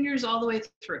 juniors all the way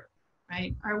through,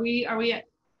 right? Are we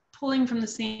pulling from the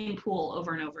same pool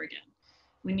over and over again?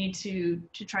 We need to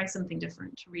try something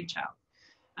different, to reach out.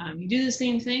 You do the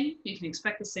same thing, you can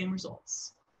expect the same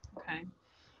results, okay?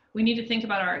 We need to think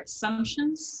about our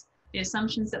assumptions, the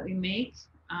assumptions that we make.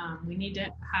 We need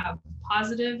to have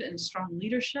positive and strong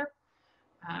leadership.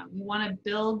 We want to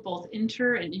build both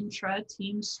inter and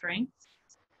intra-team strength.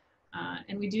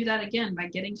 And we do that, again, by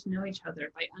getting to know each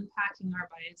other, by unpacking our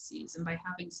biases, and by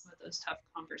having some of those tough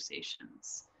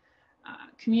conversations.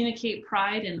 Communicate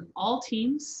pride in all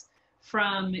teams,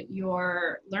 from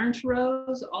your learn to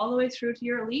rows all the way through to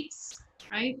your elites,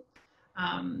 right?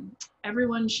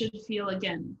 Everyone should feel,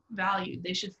 again, valued.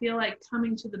 They should feel like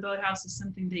coming to the boathouse is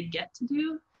something they get to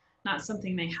do, not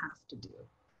something they have to do.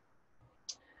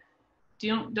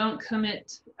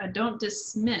 Don't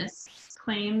dismiss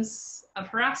claims of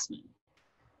harassment,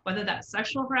 whether that's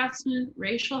sexual harassment,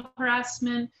 racial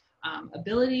harassment,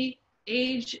 ability,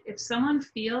 age. If someone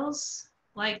feels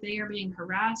like they are being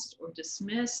harassed or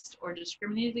dismissed or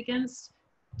discriminated against,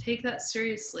 take that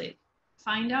seriously.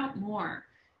 Find out more,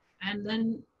 and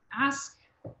then ask,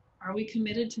 are we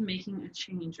committed to making a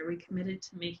change? Are we committed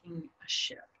to making a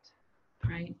shift,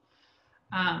 right?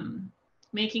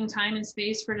 Making time and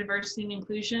space for diversity and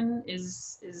inclusion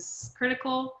is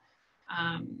critical.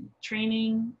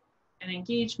 Training and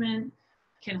engagement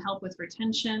can help with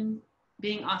retention.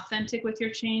 Being authentic with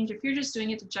your change. If you're just doing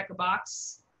it to check a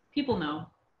box, people know,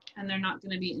 and they're not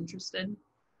going to be interested.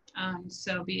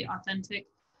 So be authentic.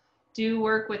 Do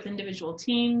work with individual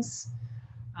teams.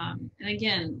 And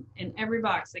again, in every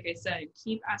box, like I said,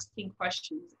 keep asking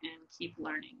questions and keep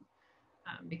learning,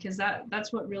 because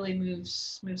that's what really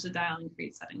moves the dial and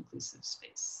creates that inclusive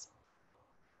space.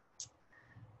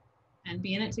 And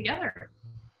be in it together.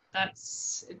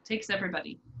 It takes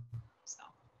everybody. So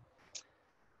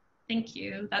thank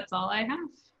you. That's all I have.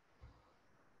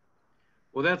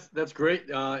 Well, that's great.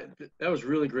 That was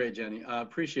really great, Jenny. I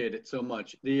appreciate it so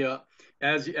much.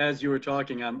 As you were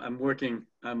talking, I'm working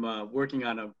on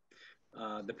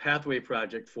the pathway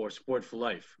project for Sport for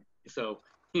Life. So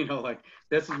like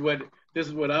this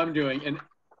is what I'm doing. And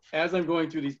as I'm going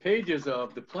through these pages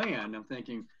of the plan, I'm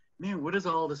thinking, man, what does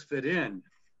all this fit in?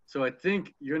 So I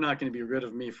think you're not going to be rid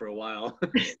of me for a while.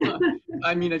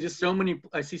 I mean, I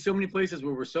see so many places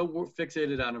where we're so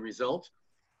fixated on a result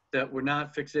that we're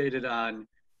not fixated on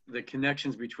the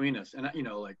connections between us. And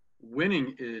like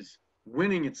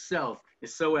winning itself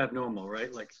is so abnormal,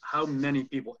 right? Like how many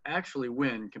people actually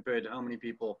win compared to how many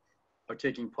people are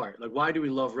taking part. Like, why do we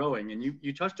love rowing? And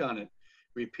you touched on it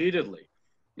repeatedly.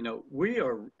 We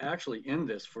are actually in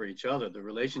this for each other, the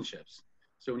relationships.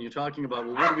 So when you're talking about,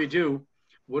 well, what do we do?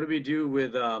 What do we do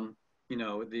with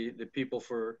the people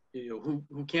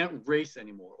who can't race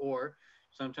anymore, or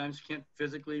sometimes can't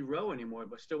physically row anymore,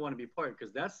 but still want to be part,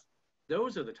 because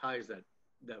those are the ties that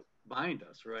bind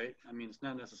us, right? I mean, it's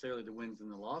not necessarily the wins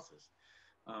and the losses.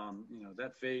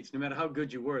 That fades. No matter how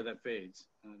good you were, that fades.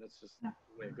 That's just the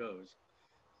way it goes.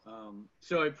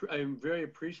 So I'm very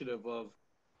appreciative of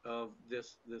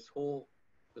this whole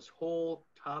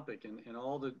topic and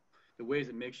all the ways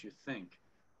it makes you think.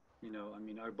 I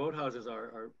mean, our boathouses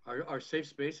are safe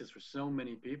spaces for so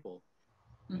many people.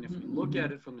 And if we look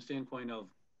at it from the standpoint of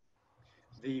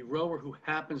the rower who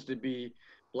happens to be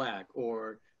Black,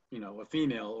 or a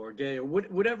female, or gay, or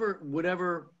whatever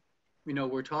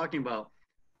we're talking about,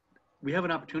 we have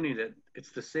an opportunity that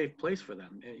it's the safe place for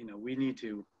them. We need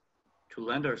to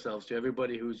lend ourselves to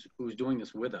everybody who's doing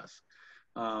this with us.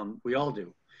 We all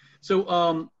do.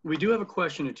 So we do have a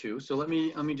question or two. So let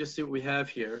me just see what we have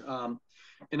here.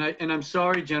 And I'm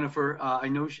sorry, Jennifer. I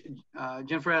know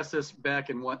Jennifer asked us back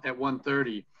at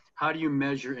 1:30. How do you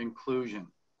measure inclusion?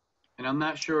 And I'm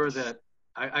not sure that.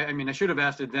 I mean, I should have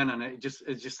asked it then, and it just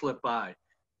slipped by.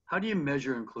 How do you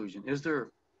measure inclusion? Is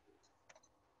there?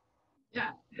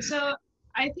 Yeah. So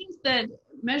I think that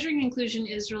measuring inclusion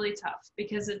is really tough,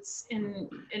 because it's in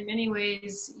many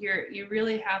ways you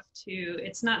really have to.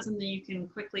 It's not something you can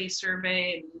quickly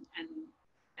survey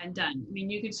and done. I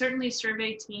mean, you could certainly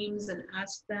survey teams and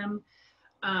ask them,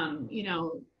 how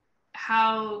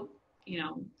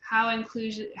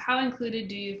included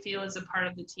do you feel as a part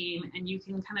of the team, and you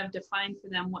can kind of define for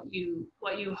them what you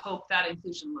hope that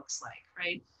inclusion looks like,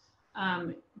 right?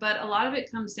 But a lot of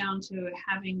it comes down to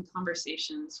having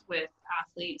conversations with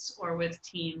athletes or with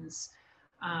teams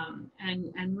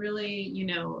and really, you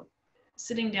know,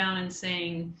 sitting down and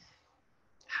saying,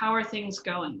 how are things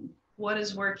going? What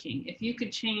is working? If you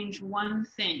could change one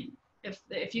thing,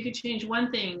 if you could change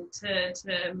one thing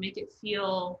to make it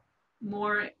feel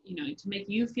more, you know, to make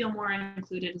you feel more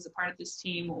included as a part of this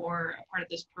team or a part of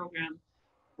this program,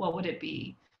 what would it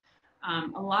be?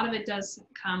 A lot of it does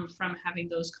come from having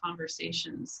those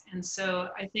conversations. And so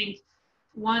I think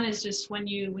one is just when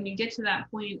you get to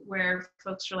that point where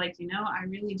folks are like, you know, I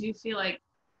really do feel like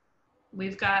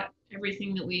we've got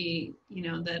everything that we, you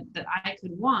know, that I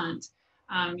could want,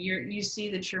 you see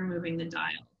that you're moving the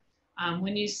dial.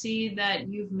 When you see that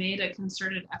you've made a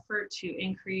concerted effort to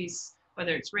increase,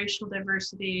 whether it's racial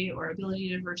diversity or ability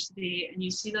diversity, and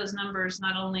you see those numbers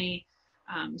not only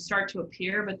start to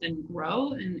appear, but then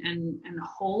grow and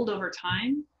hold over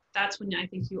time, that's when I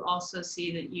think you also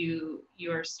see that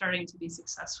you're starting to be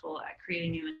successful at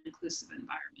creating an inclusive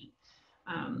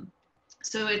environment.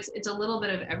 So it's a little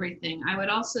bit of everything. I would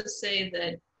also say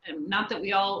that not that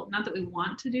we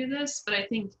want to do this, but I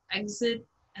think a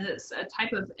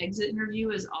type of exit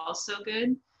interview is also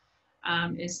good.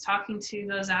 Is talking to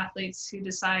those athletes who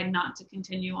decide not to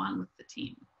continue on with the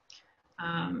team,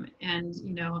 and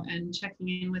you know, and checking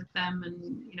in with them,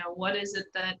 and you know, what is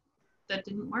it that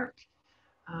didn't work?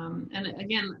 And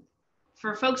again,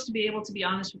 for folks to be able to be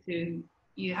honest with you,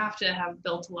 you have to have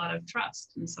built a lot of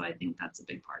trust. And so I think that's a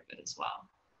big part of it as well.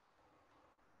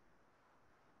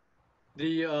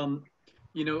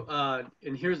 You know,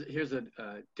 and here's a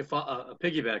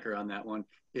piggybacker on that one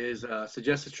is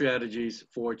suggested strategies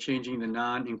for changing the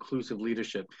non-inclusive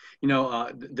leadership. You know,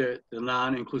 the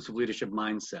non-inclusive leadership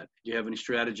mindset. Do you have any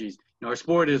strategies? You know, our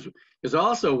sport is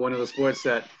also one of the sports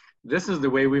that this is the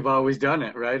way we've always done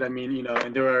it, right? I mean, you know,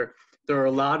 and there are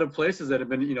a lot of places that have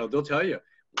been, you know, they'll tell you,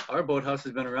 our boathouse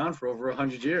has been around for over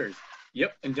 100 years.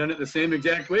 Yep, and done it the same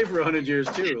exact way for 100 years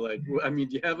too. Like, I mean,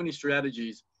 do you have any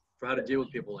strategies for how to deal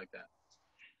with people like that?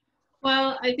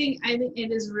 Well, I think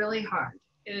it is really hard.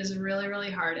 It is really, really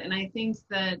hard. And I think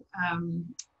that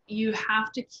you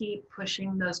have to keep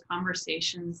pushing those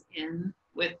conversations in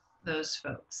with those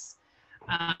folks.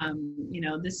 You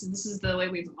know, this is the way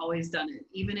we've always done it,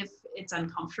 even if it's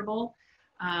uncomfortable.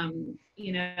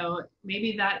 You know,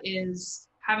 maybe that is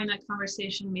having that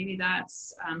conversation. Maybe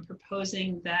that's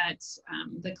proposing that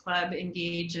the club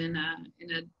engage in a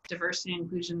diversity and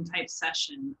inclusion type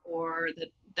session, or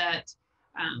that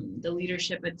the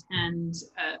leadership attend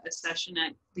a session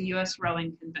at the U.S.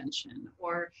 Rowing Convention,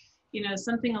 or you know,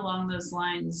 something along those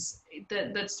lines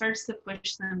that starts to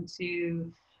push them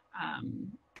to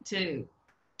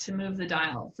move the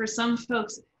dial. For some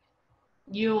folks,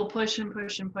 you will push and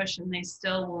push and push, and they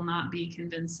still will not be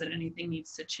convinced that anything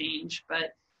needs to change.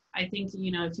 But I think,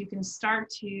 you know, if you can start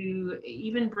to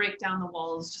even break down the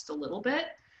walls just a little bit,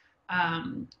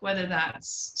 whether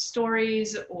that's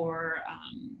stories or,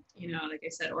 you know, like I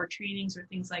said, or trainings or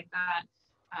things like that,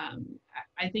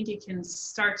 I think it can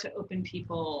start to open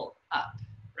people up,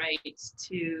 right,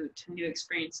 to new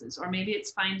experiences. Or maybe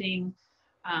it's finding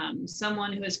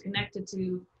someone who is connected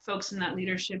to folks in that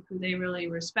leadership who they really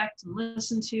respect and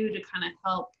listen to kind of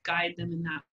help guide them in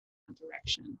that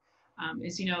direction.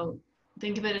 You know,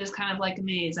 think of it as kind of like a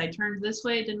maze. I turned this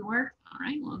way, it didn't work. All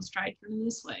right, well, let's try turning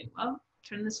this way. Well,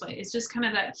 turn this way. It's just kind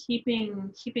of that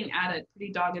keeping at it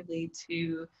pretty doggedly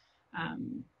to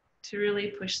really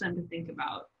push them to think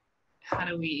about how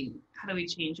do we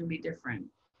change and be different.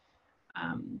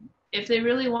 If they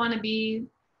really want to be,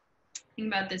 think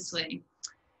about it this way.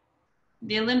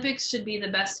 The Olympics should be the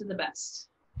best of the best.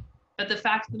 But the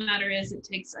fact of the matter is it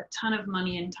takes a ton of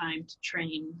money and time to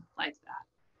train like that.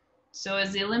 So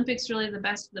is the Olympics really the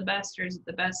best of the best, or is it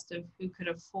the best of who could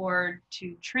afford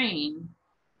to train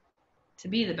to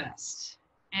be the best?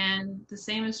 And the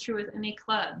same is true with any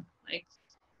club. Like,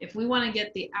 if we want to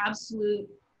get the absolute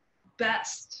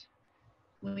best,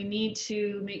 we need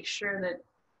to make sure that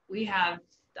we have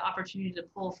the opportunity to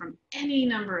pull from any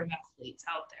number of athletes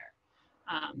out there.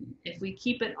 If we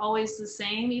keep it always the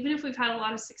same, even if we've had a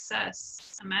lot of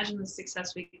success, imagine the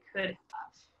success we could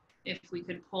have if we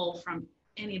could pull from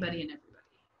anybody and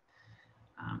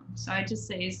everybody. So I just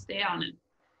say stay on it.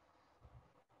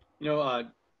 You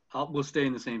know, we'll stay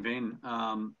in the same vein.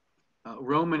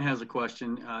 Roman has a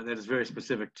question that is very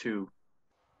specific to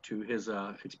his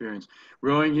experience.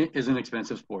 Rowing is an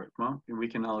expensive sport. Well, we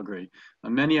can all agree.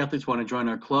 Many athletes want to join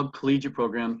our club collegiate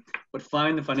program, but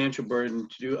find the financial burden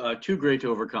too great to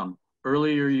overcome.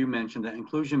 Earlier, you mentioned that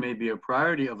inclusion may be a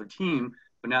priority of a team,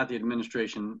 but not the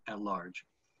administration at large.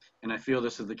 And I feel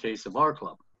this is the case of our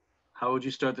club. How would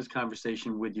you start this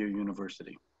conversation with your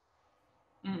university?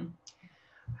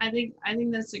 I think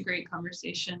that's a great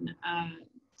conversation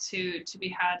to be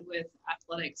had with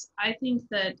athletics. I think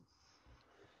that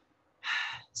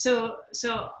so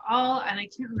all, and I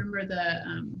can't remember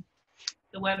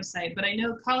the website, but I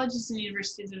know colleges and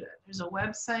universities, there's a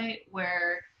website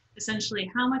where essentially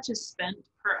how much is spent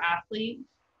per athlete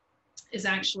is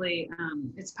actually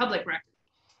it's public record.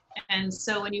 And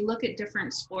so when you look at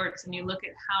different sports and you look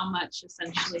at how much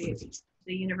essentially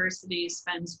the university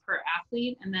spends per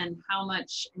athlete, and then how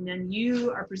much, and then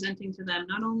you are presenting to them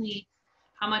not only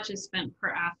how much is spent per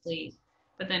athlete,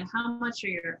 but then how much are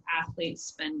your athletes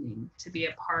spending to be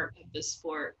a part of the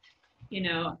sport, you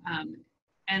know.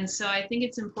 And so I think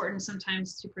it's important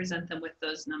sometimes to present them with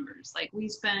those numbers. Like, we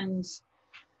spend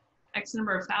X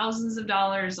number of thousands of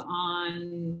dollars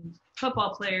on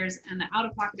football players, and the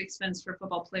out-of-pocket expense for a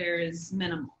football player is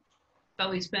minimal. But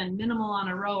we spend minimal on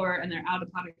a rower, and their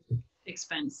out-of-pocket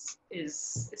expense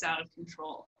is out of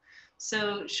control.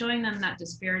 So showing them that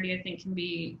disparity, I think, can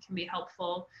be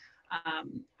helpful.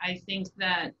 I think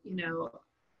that, you know,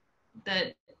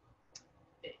 that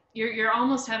you're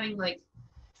almost having, like,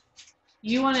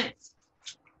 you want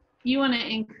to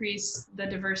increase the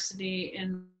diversity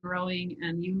in rowing,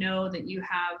 and you know that you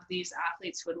have these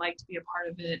athletes who would like to be a part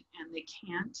of it and they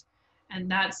can't, and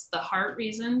that's the heart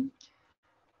reason.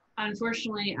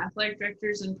 Unfortunately, athletic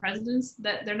directors and presidents,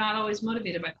 that they're not always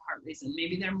motivated by the heart reason.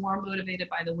 Maybe they're more motivated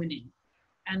by the winning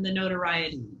and the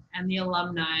notoriety and the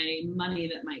alumni money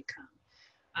that might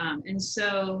come. And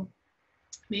so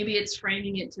maybe it's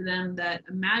framing it to them that,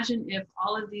 imagine if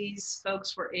all of these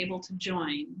folks were able to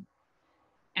join,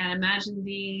 and imagine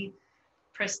the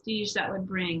prestige that would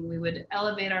bring. We would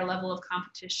elevate our level of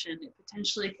competition. It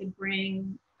potentially could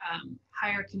bring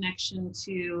higher connection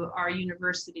to our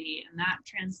university, and that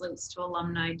translates to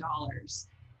alumni dollars.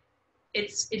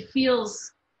 It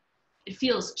feels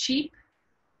cheap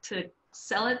to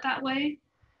sell it that way,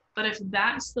 but if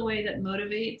that's the way that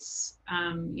motivates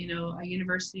you know, a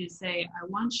university to say, I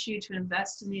want you to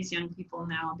invest in these young people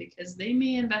now because they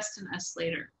may invest in us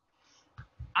later.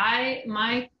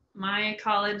 My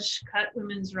college cut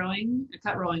women's rowing,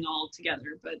 cut rowing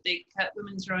altogether, but they cut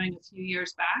women's rowing a few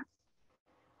years back,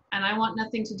 and I want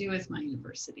nothing to do with my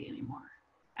university anymore.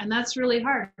 And that's really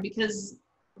hard, because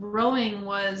rowing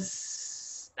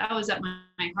was at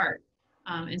my heart.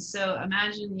 And so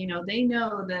imagine, you know, they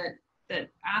know that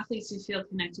athletes who feel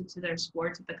connected to their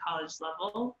sports at the college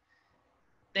level,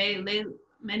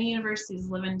 many universities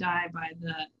live and die by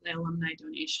the alumni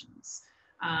donations.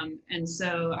 And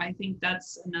so I think that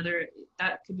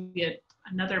could be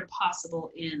another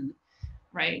possible in,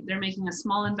 right? They're making a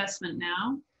small investment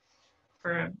now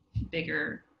for a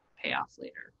bigger payoff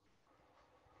later.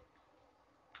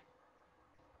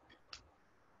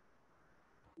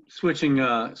 Switching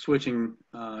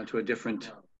to a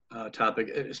different topic,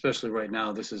 especially right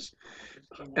now. This is,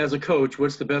 as a coach,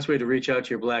 what's the best way to reach out to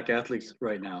your Black athletes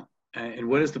right now? And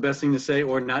what is the best thing to say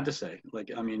or not to say?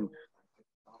 Like, I mean,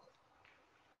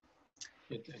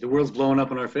 the world's blowing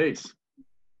up in our face.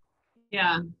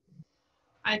 Yeah,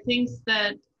 I think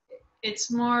that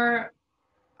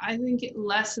I think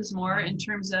less is more in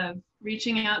terms of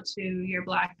reaching out to your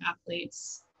Black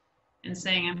athletes and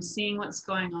saying, I'm seeing what's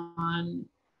going on.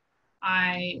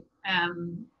 I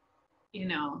am, you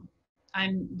know,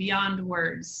 I'm beyond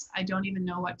words. I don't even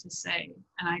know what to say.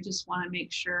 And I just want to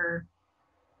make sure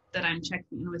that I'm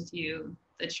checking in with you,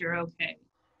 that you're okay,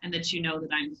 and that you know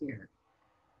that I'm here.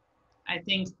 I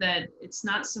think that it's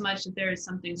not so much that there is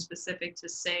something specific to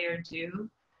say or do,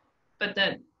 but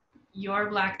that your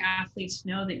Black athletes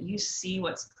know that you see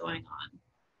what's going on,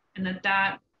 and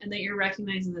that you're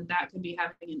recognizing that could be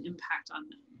having an impact on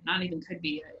them. Not even could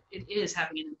be, it is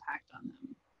having an impact on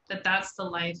them. That's the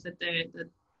life that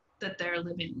they're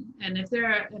living. And if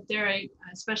they're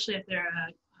especially if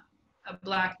they're a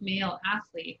Black male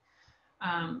athlete,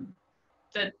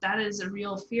 that is a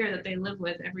real fear that they live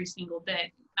with every single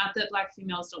day. Not that Black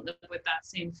females don't live with that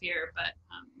same fear, but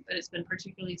it's been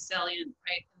particularly salient,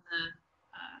 right,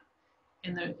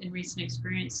 in recent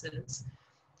experiences.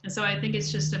 And so I think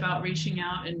it's just about reaching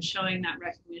out and showing that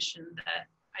recognition that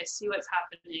I see what's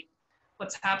happening.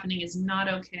 What's happening is not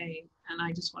okay, and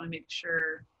I just want to make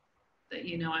sure that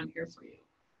you know I'm here for you.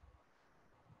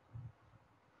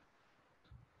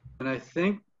 And I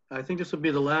think this will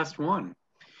be the last one.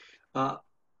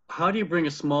 How do you bring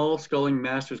a small sculling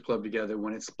masters club together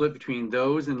when it's split between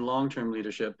those in long-term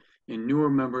leadership and newer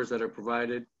members that are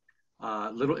provided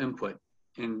little input,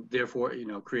 and therefore, you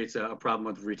know, creates a problem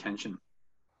with retention?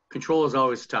 Control is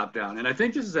always top down. And I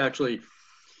think this is actually,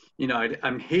 you know,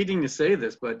 I'm hating to say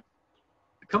this, but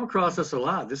I come across this a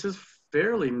lot. This is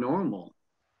fairly normal.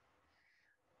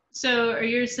 So are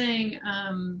you saying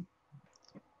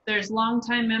there's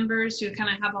longtime members who kind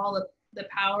of have all the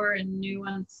power and new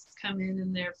ones come in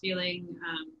and they're feeling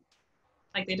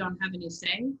like they don't have any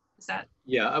say? Is that?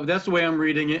 Yeah, that's the way I'm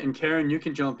reading it. And Karen, you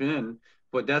can jump in,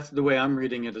 but that's the way I'm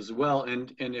reading it as well.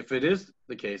 And if it is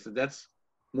the case, that's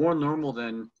more normal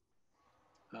than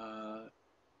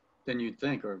you'd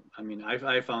think. Or I mean,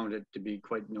 I found it to be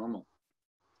quite normal.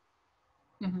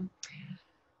 Mm-hmm.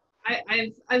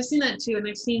 I've seen that too, and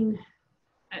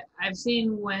I've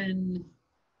seen when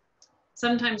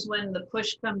sometimes when the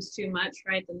push comes too much,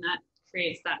 right, then that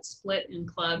creates that split in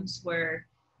clubs where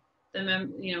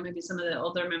maybe some of the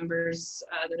older members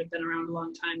that have been around a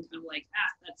long time kind of like,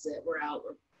 that's it, we're out,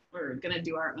 we're gonna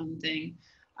do our own thing.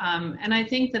 And I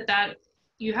think that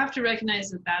you have to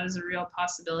recognize that is a real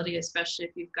possibility, especially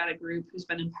if you've got a group who's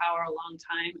been in power a long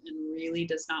time and really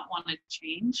does not want to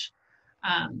change.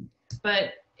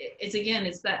 But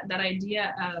it's that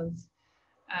idea of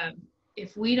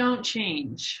if we don't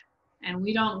change and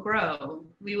we don't grow,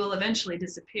 we will eventually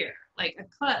disappear. Like a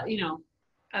club,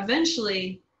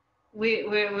 eventually we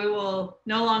will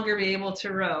no longer be able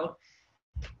to row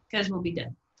because we'll be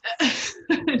dead.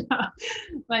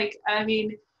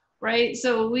 Right?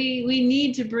 So we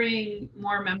need to bring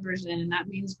more members in, and that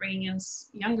means bringing in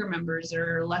younger members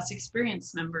or less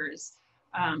experienced members.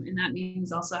 And that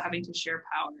means also having to share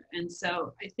power. And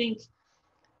so I think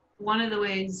one of the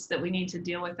ways that we need to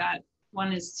deal with that,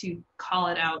 one is to call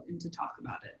it out and to talk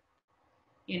about it.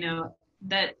 And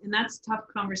that's a tough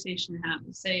conversation to have.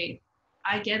 Say,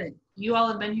 I get it. You all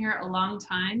have been here a long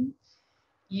time.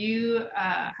 You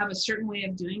have a certain way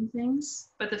of doing things,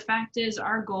 but the fact is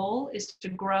our goal is to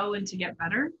grow and to get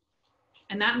better.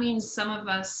 And that means some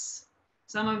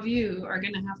of you are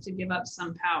going to have to give up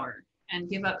some power and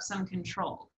give up some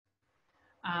control.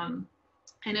 And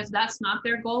if that's not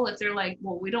their goal, if they're like,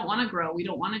 well, we don't want to grow, we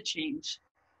don't want to change,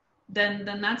 then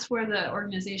that's where the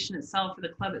organization itself or the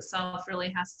club itself really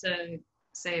has to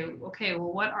say, okay,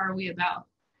 well, what are we about?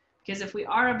 Because if we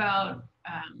are about,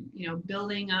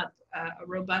 building up a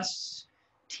robust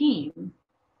team,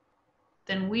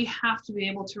 then we have to be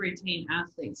able to retain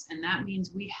athletes. And that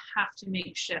means we have to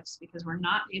make shifts because we're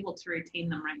not able to retain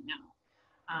them right now.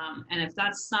 And if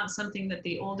that's not something that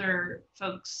the older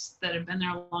folks that have been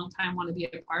there a long time want to be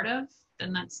a part of,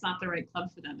 then that's not the right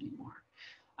club for them anymore.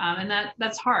 And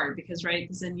that's hard because, right,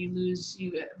 because then you lose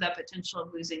the potential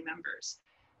of losing members.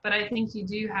 But I think you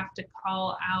do have to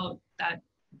call out that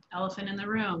elephant in the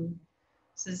room.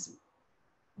 Says,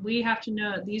 we have to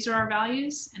know these are our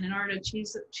values, and in order to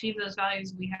achieve those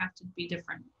values, we have to be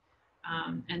different.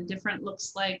 And different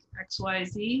looks like X, Y,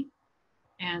 Z.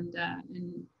 And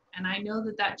I know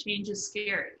that change is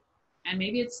scary. And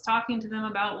maybe it's talking to them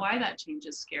about why that change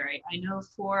is scary. I know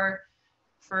for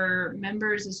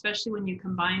members, especially when you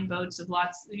combine boats of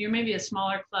you're maybe at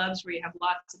smaller clubs where you have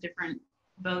lots of different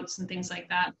boats and things like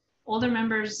that. Older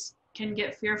members can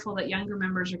get fearful that younger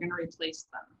members are going to replace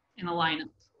them in a lineup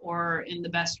or in the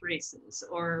best races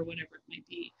or whatever it might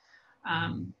be.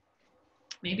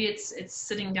 Maybe it's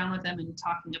sitting down with them and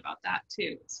talking about that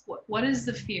too. What is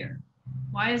the fear?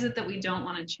 Why is it that we don't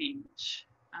want to change?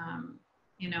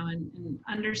 And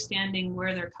understanding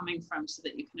where they're coming from so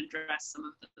that you can address some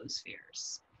of those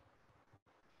fears.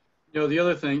 The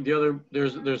other thing,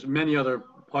 there's many other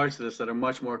parts of this that are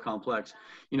much more complex.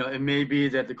 It may be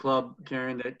that the club,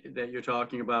 Karen, that you're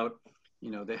talking about,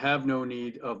 they have no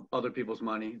need of other people's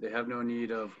money. They have no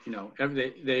need of,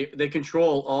 they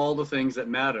control all the things that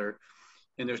matter,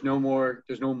 and there's no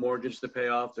mortgage to pay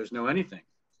off. There's no anything.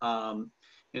 And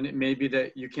it may be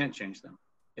that you can't change them.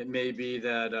 It may be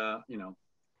that,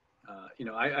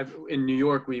 in New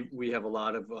York, we have a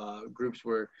lot of groups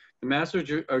where the masters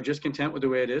are just content with the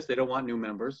way it is. They don't want new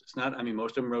members. It's not,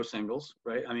 most of them row singles,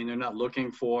 right? They're not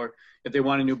looking for, if they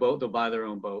want a new boat, they'll buy their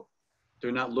own boat.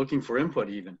 They're not looking for input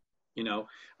even,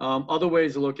 Other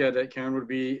ways to look at it, Karen, would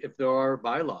be if there are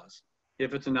bylaws.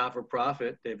 If it's a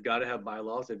not-for-profit, they've got to have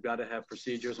bylaws. They've got to have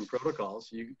procedures and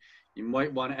protocols. You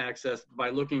might want to access by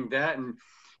looking at that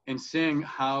and seeing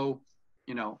how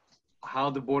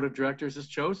the board of directors is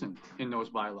chosen in those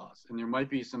bylaws. And there might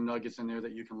be some nuggets in there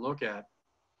that you can look at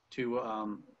to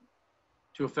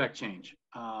affect change.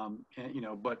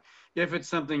 But if it's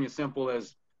something as simple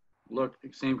as, look,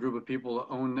 same group of people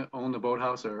own the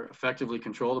boathouse or effectively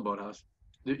control the boathouse,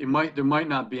 there might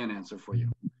not be an answer for you.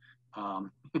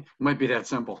 It might be that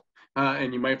simple.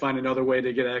 And you might find another way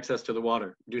to get access to the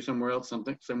water, do somewhere else,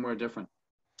 somewhere different.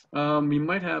 You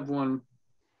might have one,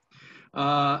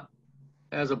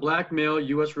 as a Black male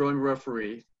U.S. rowing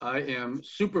referee, I am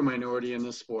super minority in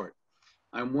this sport.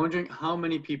 I'm wondering how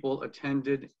many people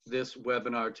attended this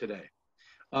webinar today.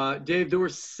 Dave, there were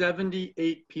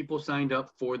 78 people signed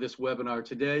up for this webinar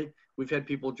today. We've had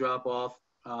people drop off.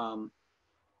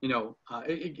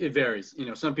 It varies.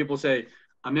 Some people say,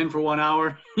 I'm in for 1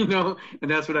 hour, and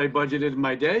that's what I budgeted in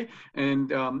my day. And,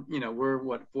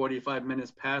 we're 45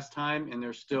 minutes past time, and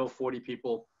there's still 40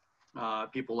 people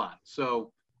on.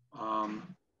 So I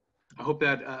hope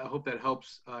that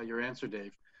helps your answer,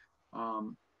 Dave.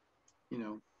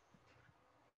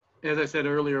 As I said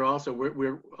earlier, also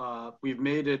we've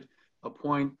made it a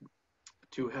point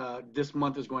to have, this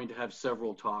month is going to have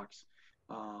several talks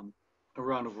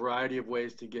around a variety of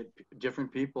ways to get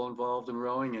different people involved in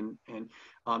rowing. And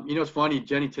it's funny,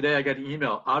 Jenny, today I got an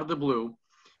email out of the blue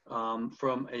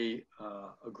from a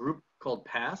group called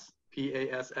PASS,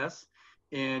 P-A-S-S.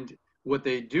 And what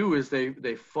they do is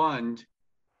they fund,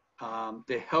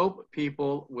 they help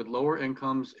people with lower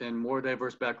incomes and more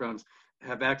diverse backgrounds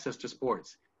have access to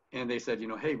sports. And they said,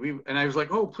 hey, and I was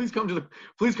like, oh, please come to the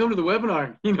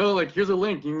webinar, like here's a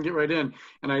link, you can get right in.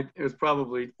 And it was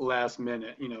probably last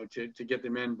minute, to get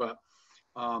them in. But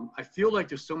I feel like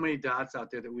there's so many dots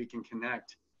out there that we can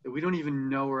connect that we don't even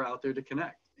know are out there to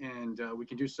connect. And we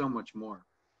can do so much more.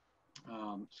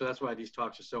 So that's why these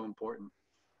talks are so important.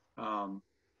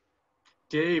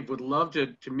 Dave, would love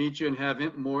to meet you and have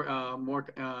more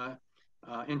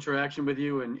interaction with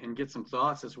you and get some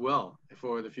thoughts as well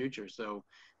for the future. So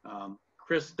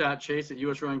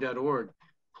chris.chase@usrowing.org,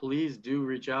 please do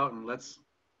reach out and let's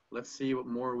see what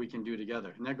more we can do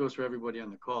together. And that goes for everybody on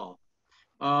the call.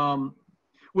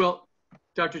 Well,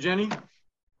 Dr. Jenny,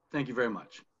 thank you very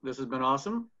much. This has been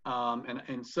awesome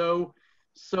and so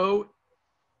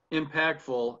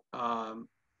impactful.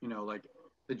 Like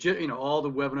all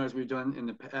the webinars we've done in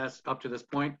the past up to this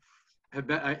point have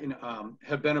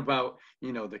been about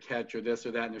the catch or this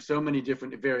or that, and there's so many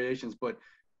different variations, but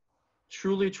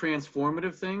truly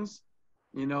transformative things,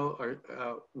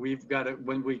 we've got to,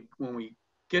 when we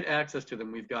get access to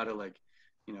them, we've got to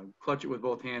clutch it with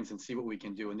both hands and see what we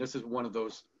can do. And this is one of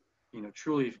those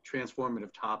truly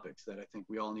transformative topics that I think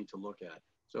we all need to look at.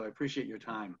 So I appreciate your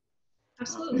time.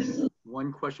 Absolutely.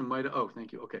 One question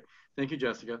thank you. Okay. Thank you,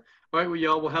 Jessica. All right, well,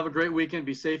 y'all will have a great weekend.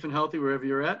 Be safe and healthy wherever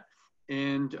you're at.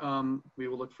 And we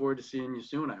will look forward to seeing you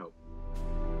soon, I hope.